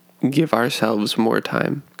give ourselves more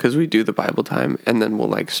time, because we do the Bible time and then we'll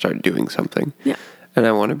like start doing something. Yeah. And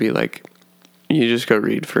I want to be like, you just go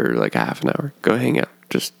read for like a half an hour, go hang out,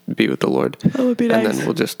 just be with the Lord. That would be nice. And then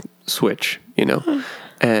we'll just switch,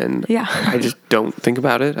 and I just don't think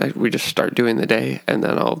about it. We just start doing the day, and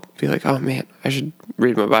then I'll be like, oh man, I should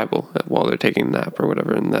read my Bible while they're taking a nap or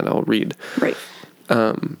whatever, and then I'll read. Right.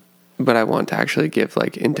 But I want to actually give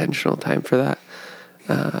like intentional time for that.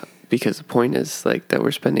 Because the point is like that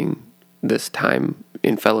we're spending this time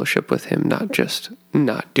in fellowship with him, not just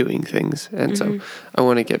not doing things. And so I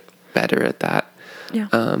want to get better at that. Yeah.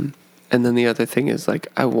 And then the other thing is like,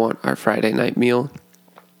 I want our Friday night meal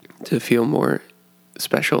to feel more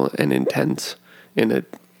special and intense in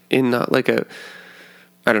not like I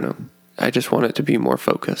don't know. I just want it to be more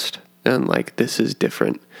focused and like, this is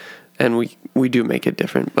different. And we do make it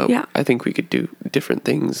different, but I think we could do different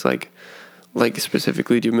things, like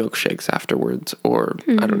specifically do milkshakes afterwards, or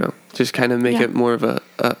I don't know, just kind of make it more of a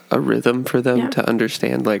rhythm for them to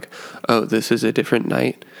understand, like, oh, this is a different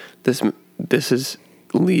night. This is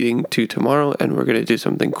leading to tomorrow, and we're going to do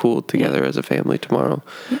something cool together as a family tomorrow.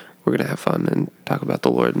 Yeah. We're going to have fun and talk about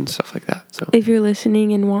the Lord and stuff like that. So if you're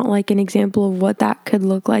listening and want like an example of what that could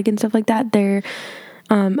look like and stuff like that, there,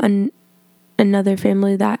 another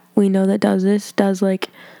family that we know that does like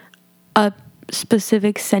a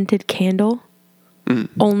specific scented candle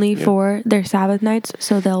only for their Sabbath nights.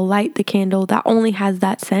 So they'll light the candle that only has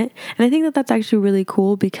that scent. And I think that that's actually really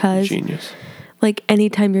cool, because genius. Like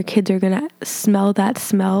anytime your kids are going to smell that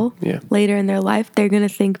smell later in their life, they're going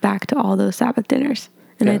to think back to all those Sabbath dinners.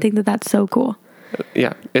 And I think that that's so cool.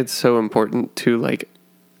 Yeah. It's so important to like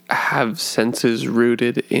have senses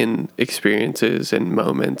rooted in experiences and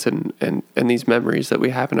moments and these memories that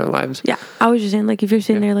we have in our lives. Yeah. I was just saying, like, if you're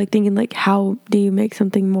sitting there like thinking like, how do you make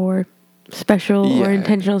something more special or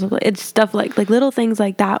intentional? It's stuff like little things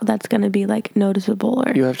like that that's going to be like noticeable.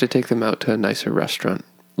 Or you have to take them out to a nicer restaurant.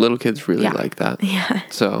 Little kids really like that. Yeah.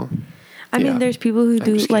 So I mean, there's people who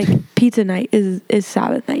do like pizza night is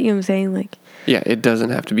Sabbath night. You know what I'm saying? Like, yeah, it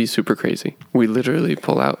doesn't have to be super crazy. We literally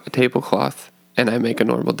pull out a tablecloth and I make a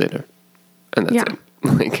normal dinner, and that's it.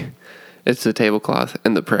 Like, it's the tablecloth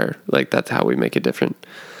and the prayer. Like, that's how we make it different.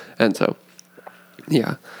 And so,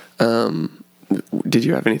 Did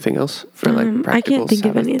you have anything else for like practical I can't think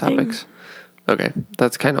of Sabbath anything. topics? Okay,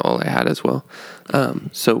 that's kind of all I had as well.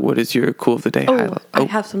 So what is your cool of the day highlight? I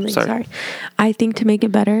have something. Sorry. I think to make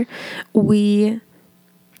it better, we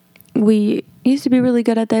used to be really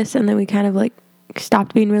good at this, and then we kind of like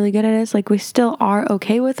stopped being really good at it. Like we still are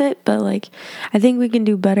okay with it, but like I think we can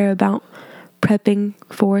do better about prepping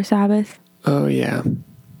for Sabbath. Oh yeah,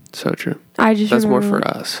 so true. That's more for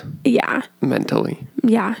us. Yeah. Mentally.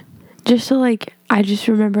 Yeah. Just so like I just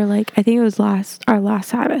remember like I think it was our last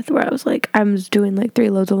Sabbath where I was like I was doing like 3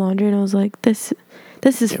 loads of laundry, and I was like this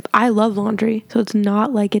is I love laundry, so it's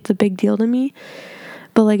not like it's a big deal to me,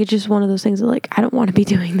 but like it's just one of those things that like I don't want to be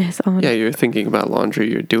doing this on. Yeah, you're thinking about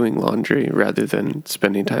laundry, you're doing laundry rather than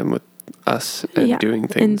spending time with us and doing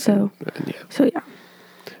things. And so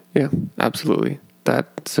yeah, absolutely.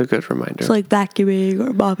 That's a good reminder. It's like vacuuming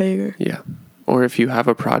or mopping or or if you have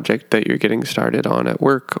a project that you're getting started on at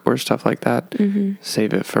work or stuff like that,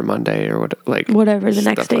 save it for Monday or whatever the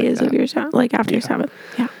next day is of your like after Sabbath.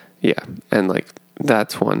 Yeah, and like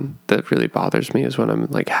that's one that really bothers me is when I'm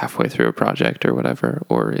like halfway through a project or whatever,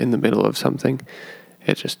 or in the middle of something.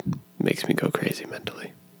 It just makes me go crazy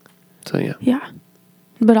mentally. So yeah.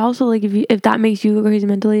 But also like if that makes you go crazy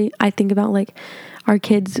mentally, I think about like our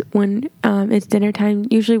kids when it's dinner time.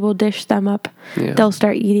 Usually we'll dish them up. They'll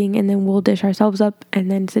start eating, and then we'll dish ourselves up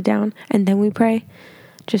and then sit down and then we pray,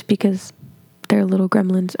 just because they're little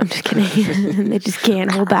gremlins. I'm just kidding. They just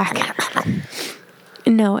can't hold back.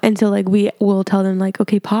 No, and so like we will tell them like,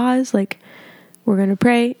 okay, pause, like we're gonna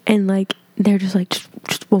pray, and like they're just like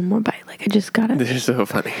just one more bite, like I just gotta. They're so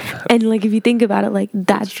funny. And like if you think about it, like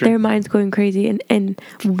that's their mind's going crazy, and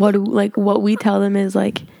what we tell them is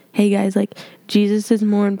like, hey guys, like Jesus is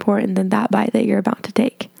more important than that bite that you're about to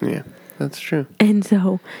take. Yeah, that's true. And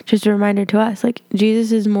so just a reminder to us, like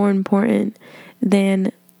Jesus is more important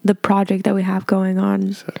than the project that we have going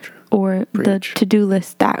on. So true. Or the to-do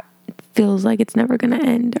list that feels like it's never going to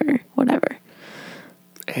end or whatever.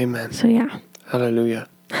 Amen. So yeah. Hallelujah.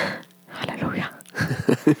 Hallelujah.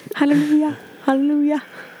 Hallelujah. Hallelujah.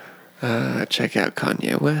 Check out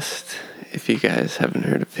Kanye West if you guys haven't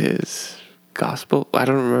heard of his gospel. I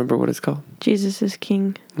don't remember what it's called. Jesus is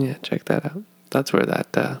King. Yeah, check that out. That's where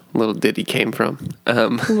that little ditty came from.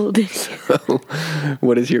 Little ditty. So,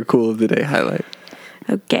 what is your cool of the day highlight?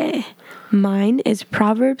 Okay. Mine is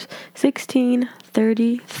Proverbs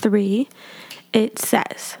 16:33. It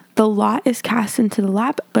says, "The lot is cast into the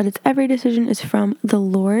lap, but its every decision is from the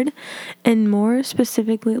Lord." And more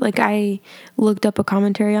specifically, like I looked up a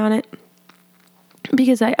commentary on it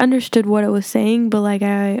because I understood what it was saying, but like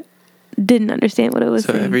I didn't understand what it was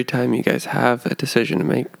saying. So every time you guys have a decision to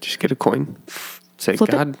make, just get a coin, say, Flip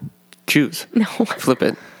God, choose. No. Flip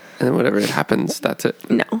it. And then whatever happens, that's it.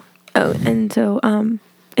 No. Oh, and so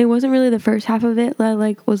it wasn't really the first half of it that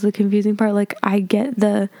like was the confusing part. Like I get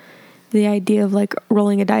the idea of like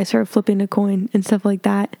rolling a dice or flipping a coin and stuff like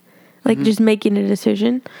that. Like just making a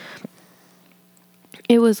decision.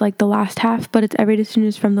 It was like the last half, but it's every decision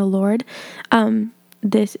is from the Lord.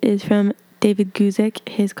 This is from David Guzik,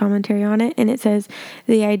 his commentary on it, and it says,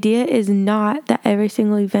 "The idea is not that every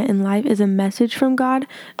single event in life is a message from God,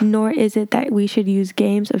 nor is it that we should use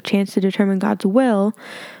games of chance to determine God's will,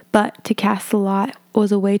 but to cast the lot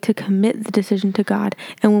was a way to commit the decision to God,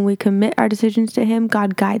 and when we commit our decisions to Him,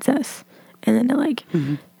 God guides us." And then it like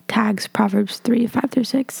tags Proverbs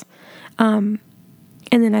 3:5-6. And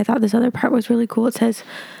then I thought this other part was really cool. It says,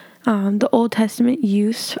 the Old Testament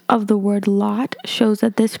use of the word lot shows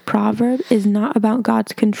that this proverb is not about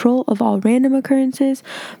God's control of all random occurrences,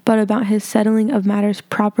 but about His settling of matters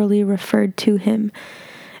properly referred to Him.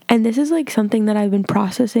 And this is like something that I've been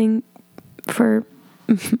processing for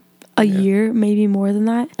a year, maybe more than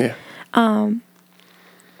that.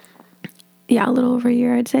 Yeah, a little over a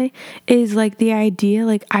year, I'd say, is like the idea,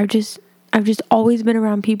 like I've just always been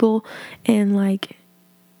around people, and like,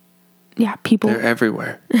 yeah, people. They're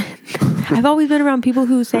everywhere. I've always been around people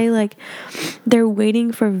who say like they're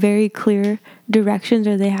waiting for very clear directions,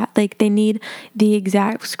 or they need the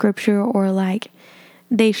exact scripture, or like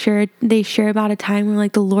they share about a time where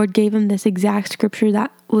like the Lord gave them this exact scripture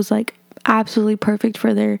that was like absolutely perfect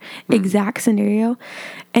for their exact scenario.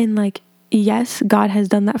 And like, yes, God has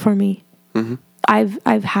done that for me. I've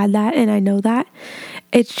had that, and I know that.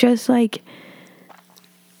 It's just like,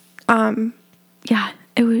 yeah.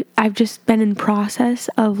 I've just been in process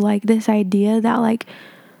of like this idea that like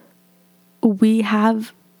we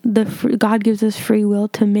have God gives us free will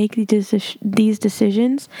to make these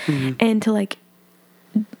decisions, and to like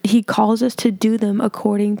He calls us to do them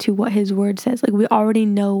according to what His word says. Like we already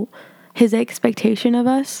know His expectation of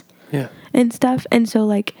us, and stuff. And so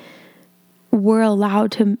like we're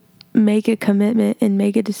allowed to make a commitment and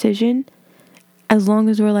make a decision as long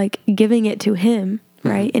as we're like giving it to him,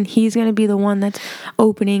 right? And he's going to be the one that's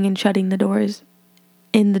opening and shutting the doors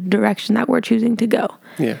in the direction that we're choosing to go.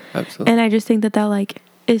 Yeah, absolutely. And I just think that like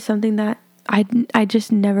is something that I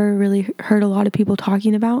just never really heard a lot of people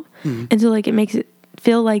talking about. And so like it makes it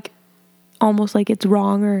feel like almost like it's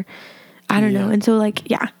wrong, or I don't know. And so like,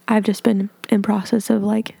 yeah, I've just been in process of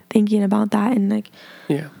like thinking about that and like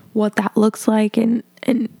what that looks like and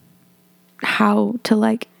how to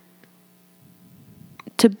like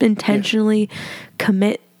to intentionally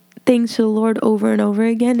commit things to the Lord over and over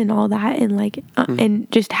again and all that, and like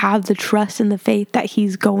and just have the trust and the faith that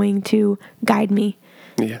he's going to guide me.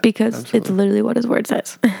 Yeah, because absolutely. It's literally what his word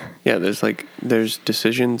says. Yeah, there's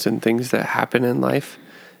decisions and things that happen in life,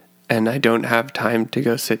 and I don't have time to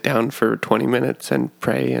go sit down for 20 minutes and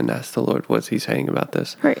pray and ask the Lord, what's he saying about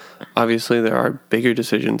this? Right. Obviously, there are bigger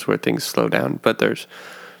decisions where things slow down, but there's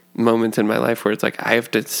moments in my life where it's like, I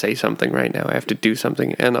have to say something right now. I have to do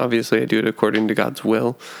something. And obviously, I do it according to God's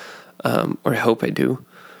will, or I hope I do.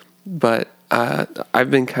 But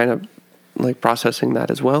I've been kind of like processing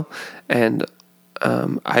that as well. And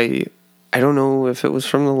I don't know if it was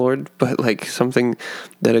from the Lord, but like something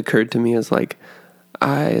that occurred to me is like,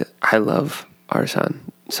 I love our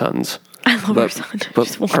sons. I love our son.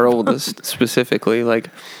 But our oldest specifically, like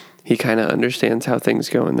he kind of understands how things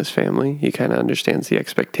go in this family. He kind of understands the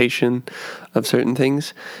expectation of certain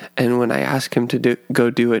things. And when I ask him to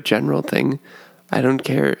go do a general thing, I don't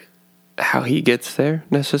care how he gets there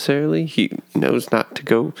necessarily. He knows not to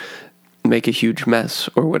go make a huge mess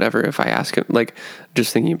or whatever if I ask him. Like,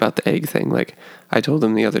 just thinking about the egg thing, like I told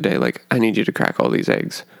him the other day, like, I need you to crack all these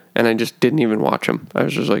eggs. And I just didn't even watch him. I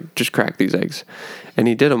was just like, just crack these eggs. And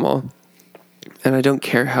he did them all. And I don't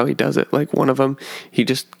care how he does it. Like one of them, he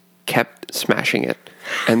just kept smashing it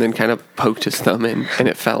and then kind of poked his thumb in and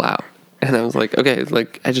it fell out. And I was like, okay,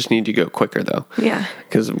 like I just need you to go quicker though. Yeah.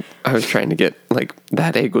 Because I was trying to get, like,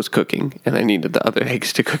 that egg was cooking and I needed the other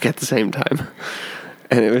eggs to cook at the same time.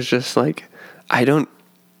 And it was just like, I don't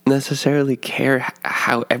necessarily care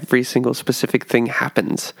how every single specific thing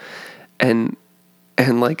happens. And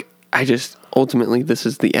like, I just, ultimately, this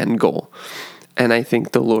is the end goal. And I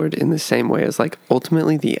think the Lord, in the same way, is like,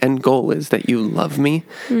 ultimately, the end goal is that you love me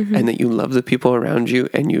and that you love the people around you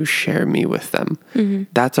and you share me with them.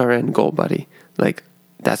 That's our end goal, buddy. Like,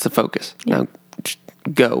 that's the focus. Yeah. Now, just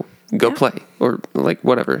go play, or like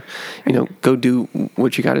whatever, go do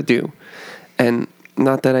what you got to do. And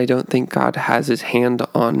not that I don't think God has his hand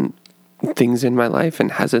on things in my life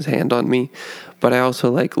and has his hand on me, but I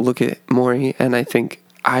also like look at Maury and I think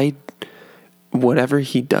whatever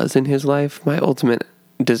he does in his life, my ultimate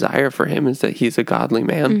desire for him is that he's a godly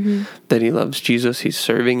man, that he loves Jesus, he's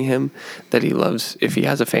serving him, that he loves, if he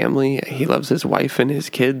has a family, he loves his wife and his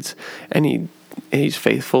kids, and he's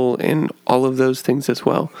faithful in all of those things as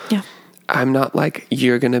well. Yeah. I'm not like,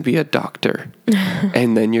 you're going to be a doctor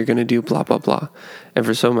and then you're going to do blah, blah, blah. And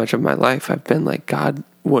for so much of my life, I've been like, God,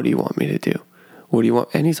 what do you want me to do? What do you want?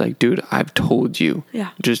 And he's like, dude, I've told you.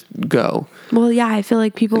 Yeah. Just go. Well, yeah, I feel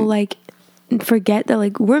like people like forget that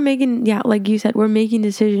like we're making, like you said, we're making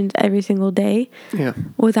decisions every single day. Yeah.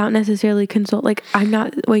 Without necessarily consult. Like, I'm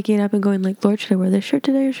not waking up and going like, Lord, should I wear this shirt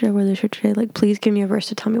today or should I wear this shirt today? Like, please give me a verse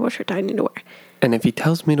to tell me what shirt I need to wear. And if he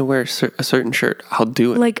tells me to wear a certain shirt, I'll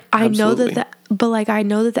do it. Like, I Absolutely. know that, I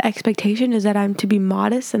know that the expectation is that I'm to be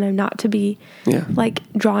modest and I'm not to be, like,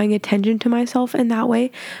 drawing attention to myself in that way.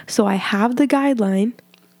 So I have the guideline,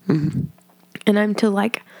 and I'm to,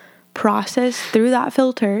 like, process through that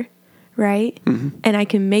filter, right? And I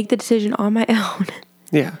can make the decision on my own.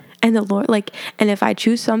 Yeah. And the Lord, like, and if I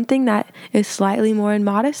choose something that is slightly more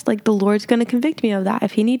immodest, like, the Lord's going to convict me of that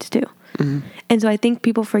if he needs to. And so I think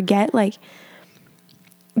people forget, like,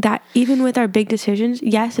 that even with our big decisions,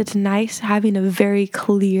 yes, it's nice having a very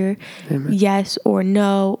clear yes or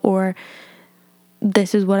no, or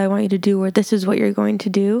this is what I want you to do, or this is what you're going to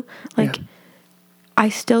do. Like, I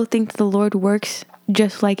still think the Lord works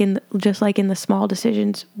just like in the small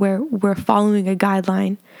decisions where we're following a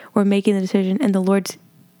guideline, we're making the decision, and the Lord's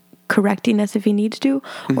correcting us if he needs to,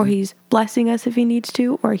 or he's blessing us if he needs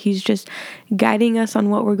to, or he's just guiding us on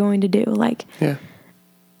what we're going to do. Like, yeah.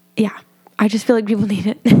 I just feel like people need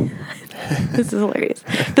it. This is hilarious.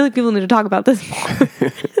 I feel like people need to talk about this more.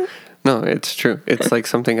 No, it's true. It's like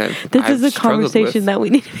something I've is a conversation that we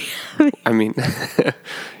need to be having. I mean,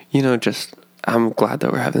 just I'm glad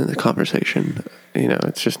that we're having the conversation.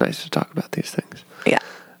 It's just nice to talk about these things. Yeah.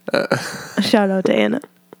 Shout out to Anna.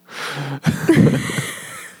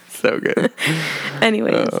 So good.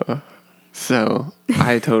 Anyways. So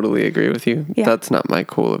I totally agree with you. Yeah. That's not my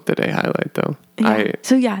cool of the day highlight, though. Yeah.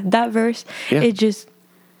 So yeah, that verse, it just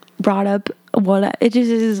brought up it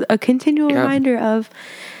just is a continual reminder of,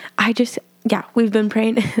 we've been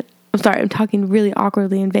praying. I'm sorry, I'm talking really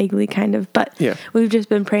awkwardly and vaguely kind of, but we've just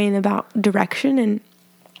been praying about direction and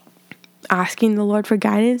asking the Lord for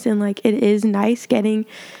guidance. And like, it is nice getting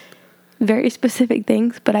very specific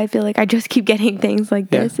things, but I feel like I just keep getting things like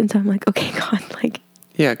this. And so I'm like, okay, God, like,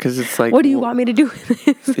 yeah, because it's like, what do you want me to do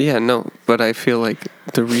with this? Yeah, no, but I feel like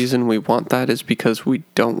the reason we want that is because we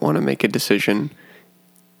don't want to make a decision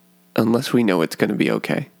unless we know it's going to be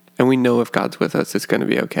okay. And we know if God's with us, it's going to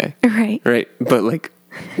be okay. Right. But like,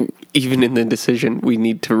 even in the decision, we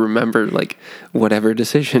need to remember, like, whatever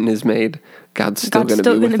decision is made, God's still going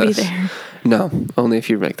to be with us. There. No, only if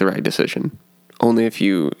you make the right decision. Only if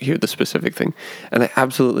you hear the specific thing. And I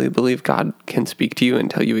absolutely believe God can speak to you and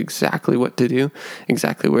tell you exactly what to do,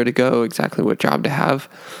 exactly where to go, exactly what job to have.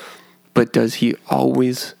 But does he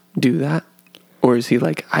always do that? Or is he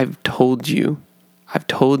like, I've told you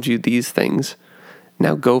these things,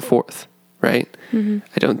 now go forth, right? Mm-hmm.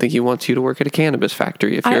 I don't think he wants you to work at a cannabis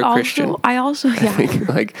factory if you're a Christian. I think,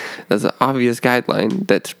 like, that's an obvious guideline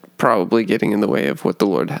that's probably getting in the way of what the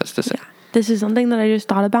Lord has to say. Yeah. This is something that I just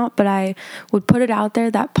thought about, but I would put it out there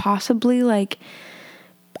that possibly, like,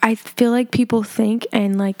 I feel like people think,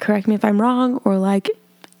 and like, correct me if I'm wrong, or like,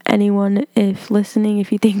 anyone, if listening,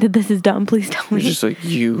 if you think that this is dumb, please tell me. Just like,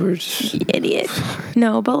 you were just idiot.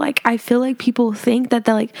 No, but like, I feel like people think that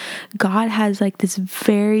like God has like this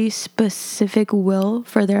very specific will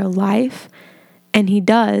for their life, and he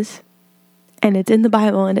does, and it's in the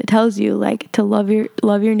Bible, and it tells you like to love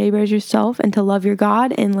your neighbor as yourself, and to love your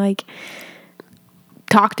God, and like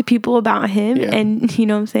talk to people about him, and you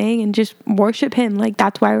know what I'm saying, and just worship him. Like,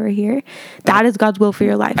 that's why we're here. That is God's will for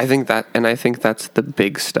your life. I think that's the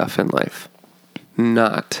big stuff in life,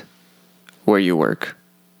 not where you work,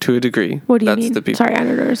 to a degree. What do you mean? Sorry, I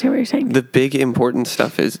don't understand what you're saying. The big important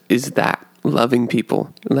stuff is that loving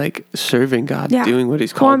people, like serving God, doing what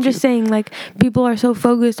he's called. Well, I'm just saying, like, people are so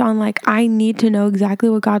focused on like, I need to know exactly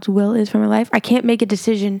what God's will is for my life. I can't make a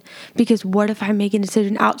decision because what if I make a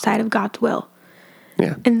decision outside of God's will?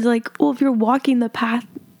 Yeah. And it's like, well, if you're walking the path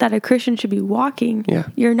that a Christian should be walking,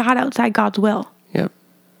 you're not outside God's will. Yep.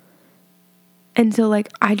 And so like,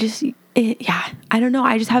 I don't know.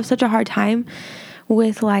 I just have such a hard time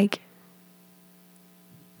with like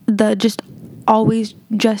the just always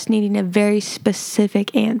just needing a very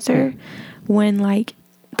specific answer when like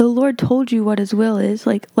the Lord told you what his will is.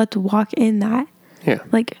 Like, let's walk in that. Yeah.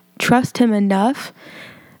 Like, trust him enough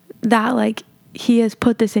that like he has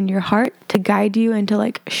put this in your heart to guide you and to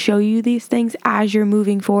like show you these things as you're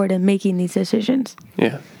moving forward and making these decisions.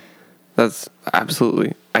 Yeah. That's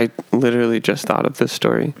absolutely. I literally just thought of this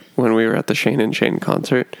story when we were at the Shane and Shane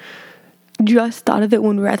concert. Just thought of it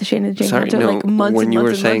when we were at the Shane and Shane concert, like months when and you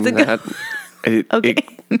months were and saying months ago. That,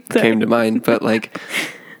 it came to mind, but like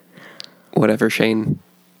whatever Shane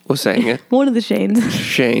was saying it. One of the Shanes.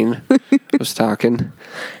 Shane was talking,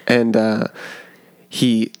 and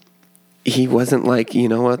he wasn't like, you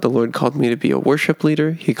know what, the Lord called me to be a worship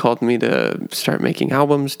leader. He called me to start making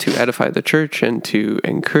albums, to edify the church, and to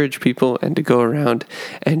encourage people, and to go around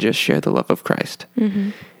and just share the love of Christ.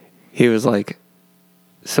 Mm-hmm. He was like,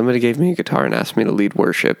 somebody gave me a guitar and asked me to lead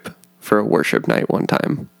worship for a worship night one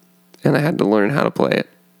time, and I had to learn how to play it,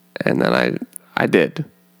 and then I did.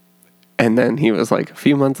 And then he was like, a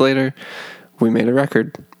few months later, we made a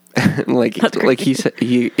record. like he said,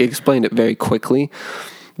 he explained it very quickly.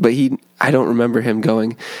 But I don't remember him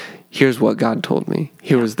going, here's what God told me.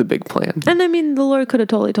 Here was the big plan. And I mean, the Lord could have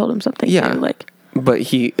totally told him something. Yeah. Too, like, but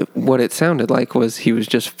what it sounded like was he was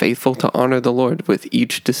just faithful to honor the Lord with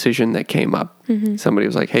each decision that came up. Mm-hmm. Somebody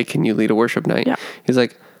was like, hey, can you lead a worship night? Yeah. He's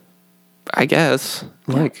like, I guess,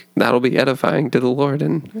 like, that'll be edifying to the Lord.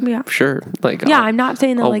 And sure. Like, I'm not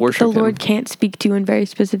saying that like the Lord can't speak to you in very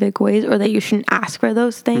specific ways, or that you shouldn't ask for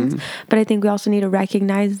those things. Mm-hmm. But I think we also need to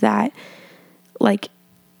recognize that, like,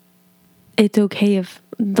 it's okay if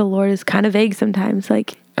the Lord is kind of vague sometimes.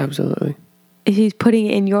 Like, absolutely. If he's putting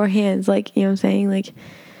it in your hands, like, you know what I'm saying? Like,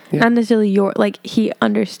 not necessarily he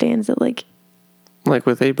understands it. Like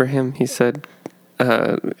with Abraham, he said,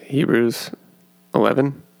 Hebrews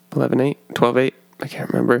 12:8, I can't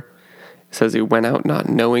remember. It says he went out not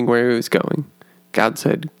knowing where he was going. God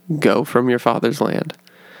said, go from your father's land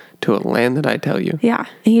to a land that I tell you. Yeah.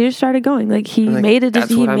 And he just started going. Like, he made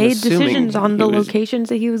decisions on the locations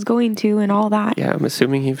that he was going to and all that. Yeah, I'm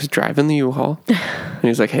assuming he was driving the U-Haul. And he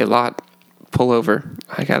was like, hey, Lot, pull over.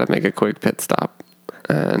 I got to make a quick pit stop.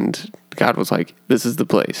 And God was like, this is the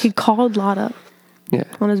place. He called Lot up. Yeah.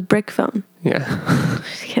 On his brick phone. Yeah.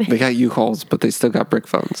 Just kidding. They got U-Hauls, but they still got brick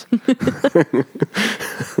phones.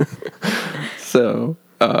 So,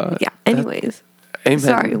 yeah. Anyways. amen.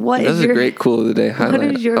 Sorry, what This is is your... a great cool of the day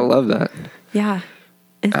highlight. is your- I love that. Yeah.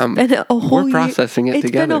 It's been a whole we're processing year. it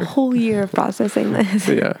together. It's been a whole year of processing this.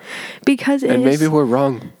 Yeah. Because And maybe we're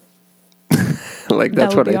wrong. Like,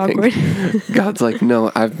 that's that would what I be think. God's like,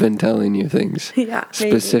 no, I've been telling you things. Yeah.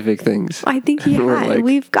 Specific things. I think he We're had. like-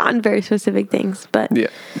 We've gotten very specific things, but Yeah.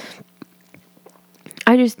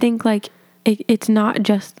 I just think like it's not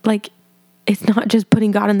just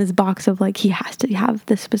putting God in this box of like he has to have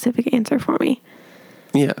this specific answer for me.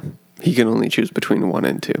 Yeah. He can only choose between 1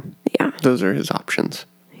 and 2. Yeah. Those are his options.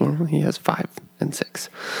 Well, he has 5 and 6.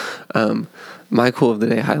 My cool of the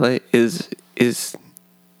day highlight is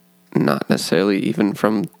not necessarily even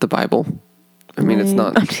from the Bible. I mean, it's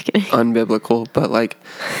not I'm just kidding. unbiblical, but like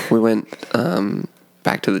we went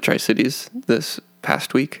back to the Tri-Cities this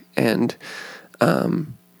past week, and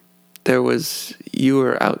you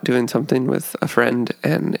were out doing something with a friend,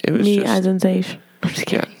 and it was Me as in Sage. I'm just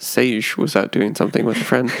kidding. Yeah, Sage was out doing something with a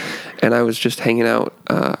friend, and I was just hanging out.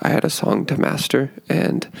 I had a song to master,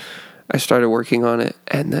 and I started working on it,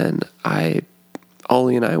 and then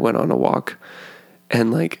Ollie and I went on a walk,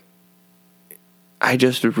 and like, I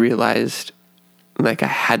just realized like I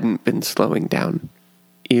hadn't been slowing down,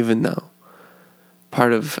 even though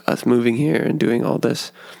part of us moving here and doing all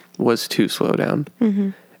this was to slow down.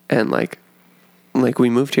 Mm-hmm. And like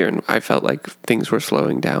we moved here and I felt like things were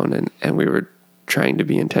slowing down and we were trying to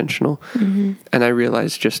be intentional. Mm-hmm. And I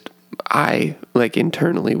realized just I like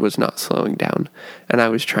internally was not slowing down, and I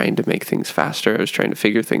was trying to make things faster. I was trying to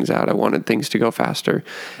figure things out. I wanted things to go faster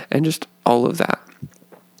and just all of that.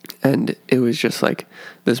 And it was just like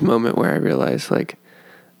this moment where I realized like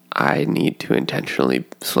I need to intentionally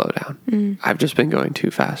slow down. Mm. I've just been going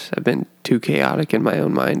too fast. I've been too chaotic in my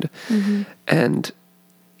own mind. Mm-hmm. And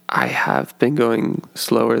I have been going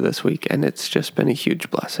slower this week, and it's just been a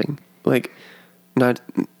huge blessing. Like not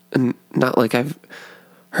like I've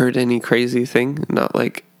heard any crazy thing, not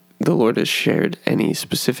like the Lord has shared any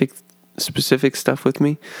specific stuff with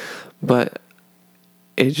me, but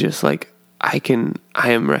it's just like I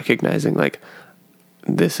am recognizing like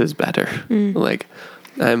this is better. Like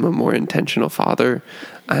I'm a more intentional father.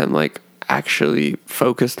 I'm like actually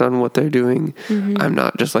focused on what they're doing. Mm-hmm. I'm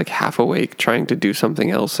not just like half awake trying to do something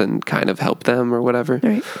else and kind of help them or whatever.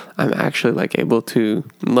 Right. I'm actually like able to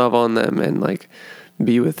love on them and like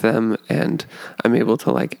be with them, and I'm able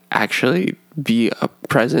to like actually be a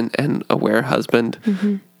present and aware husband.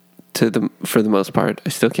 Mm-hmm. For the most part. I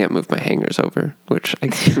still can't move my hangers over, which you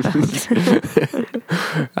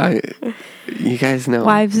guys know.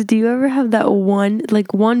 Wives, do you ever have that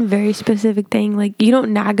one very specific thing, like you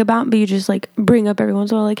don't nag about, but you just like bring up every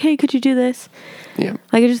once in a while, like, hey, could you do this? Yeah.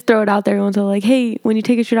 Like I just throw it out there every once in a while, like, hey, when you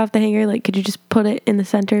take a shirt off the hanger, like, could you just put it in the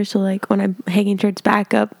center so like when I'm hanging shirts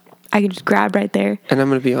back up, I can just grab right there. And I'm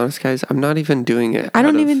going to be honest, guys, I'm not even doing it. I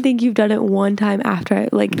don't even think you've done it one time after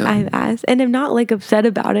I've asked. And I'm not like upset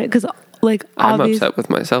about it because like I'm upset with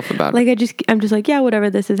myself about it. Like I'm just like, yeah, whatever,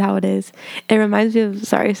 this is how it is. It reminds me of,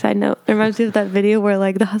 side note, it reminds me of that video where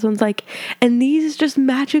like the husband's like, and these just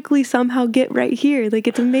magically somehow get right here. Like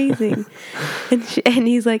it's amazing. and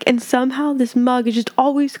he's like, and somehow this mug is just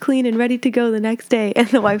always clean and ready to go the next day. And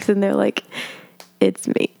the wife's in there like, it's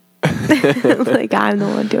me. Like I'm the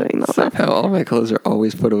one doing all somehow all my clothes are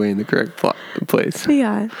always put away in the correct place.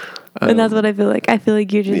 Yeah. And that's what I feel like. I feel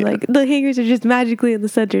like you're just like the hangers are just magically in the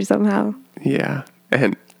center somehow. Yeah.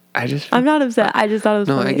 And I'm not upset. I just thought it was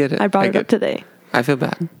funny. I get it. I brought it up today. I feel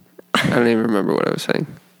bad. I don't even remember what I was saying.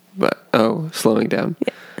 But slowing down.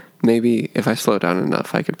 Yeah. Maybe if I slow down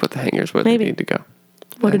enough I could put the hangers where they need to go.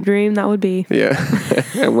 What a dream that would be. Yeah.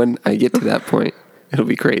 And when I get to that point, it'll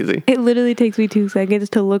be crazy. It literally takes me 2 seconds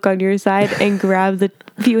to look on your side and grab the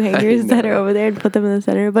few hangers that are over there and put them in the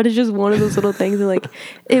center. But it's just one of those little things that, like,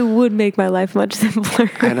 it would make my life much simpler.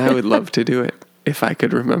 And I would love to do it if I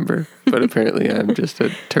could remember. But apparently I'm just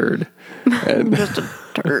a turd. And just a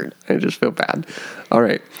turd. I just feel bad. All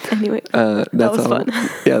right. Anyway, that was fun.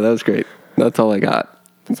 Yeah, that was great. That's all I got.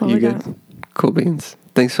 That's all I got. Cool beans.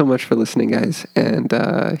 Thanks so much for listening, guys. And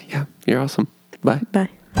yeah, you're awesome. Bye. Bye.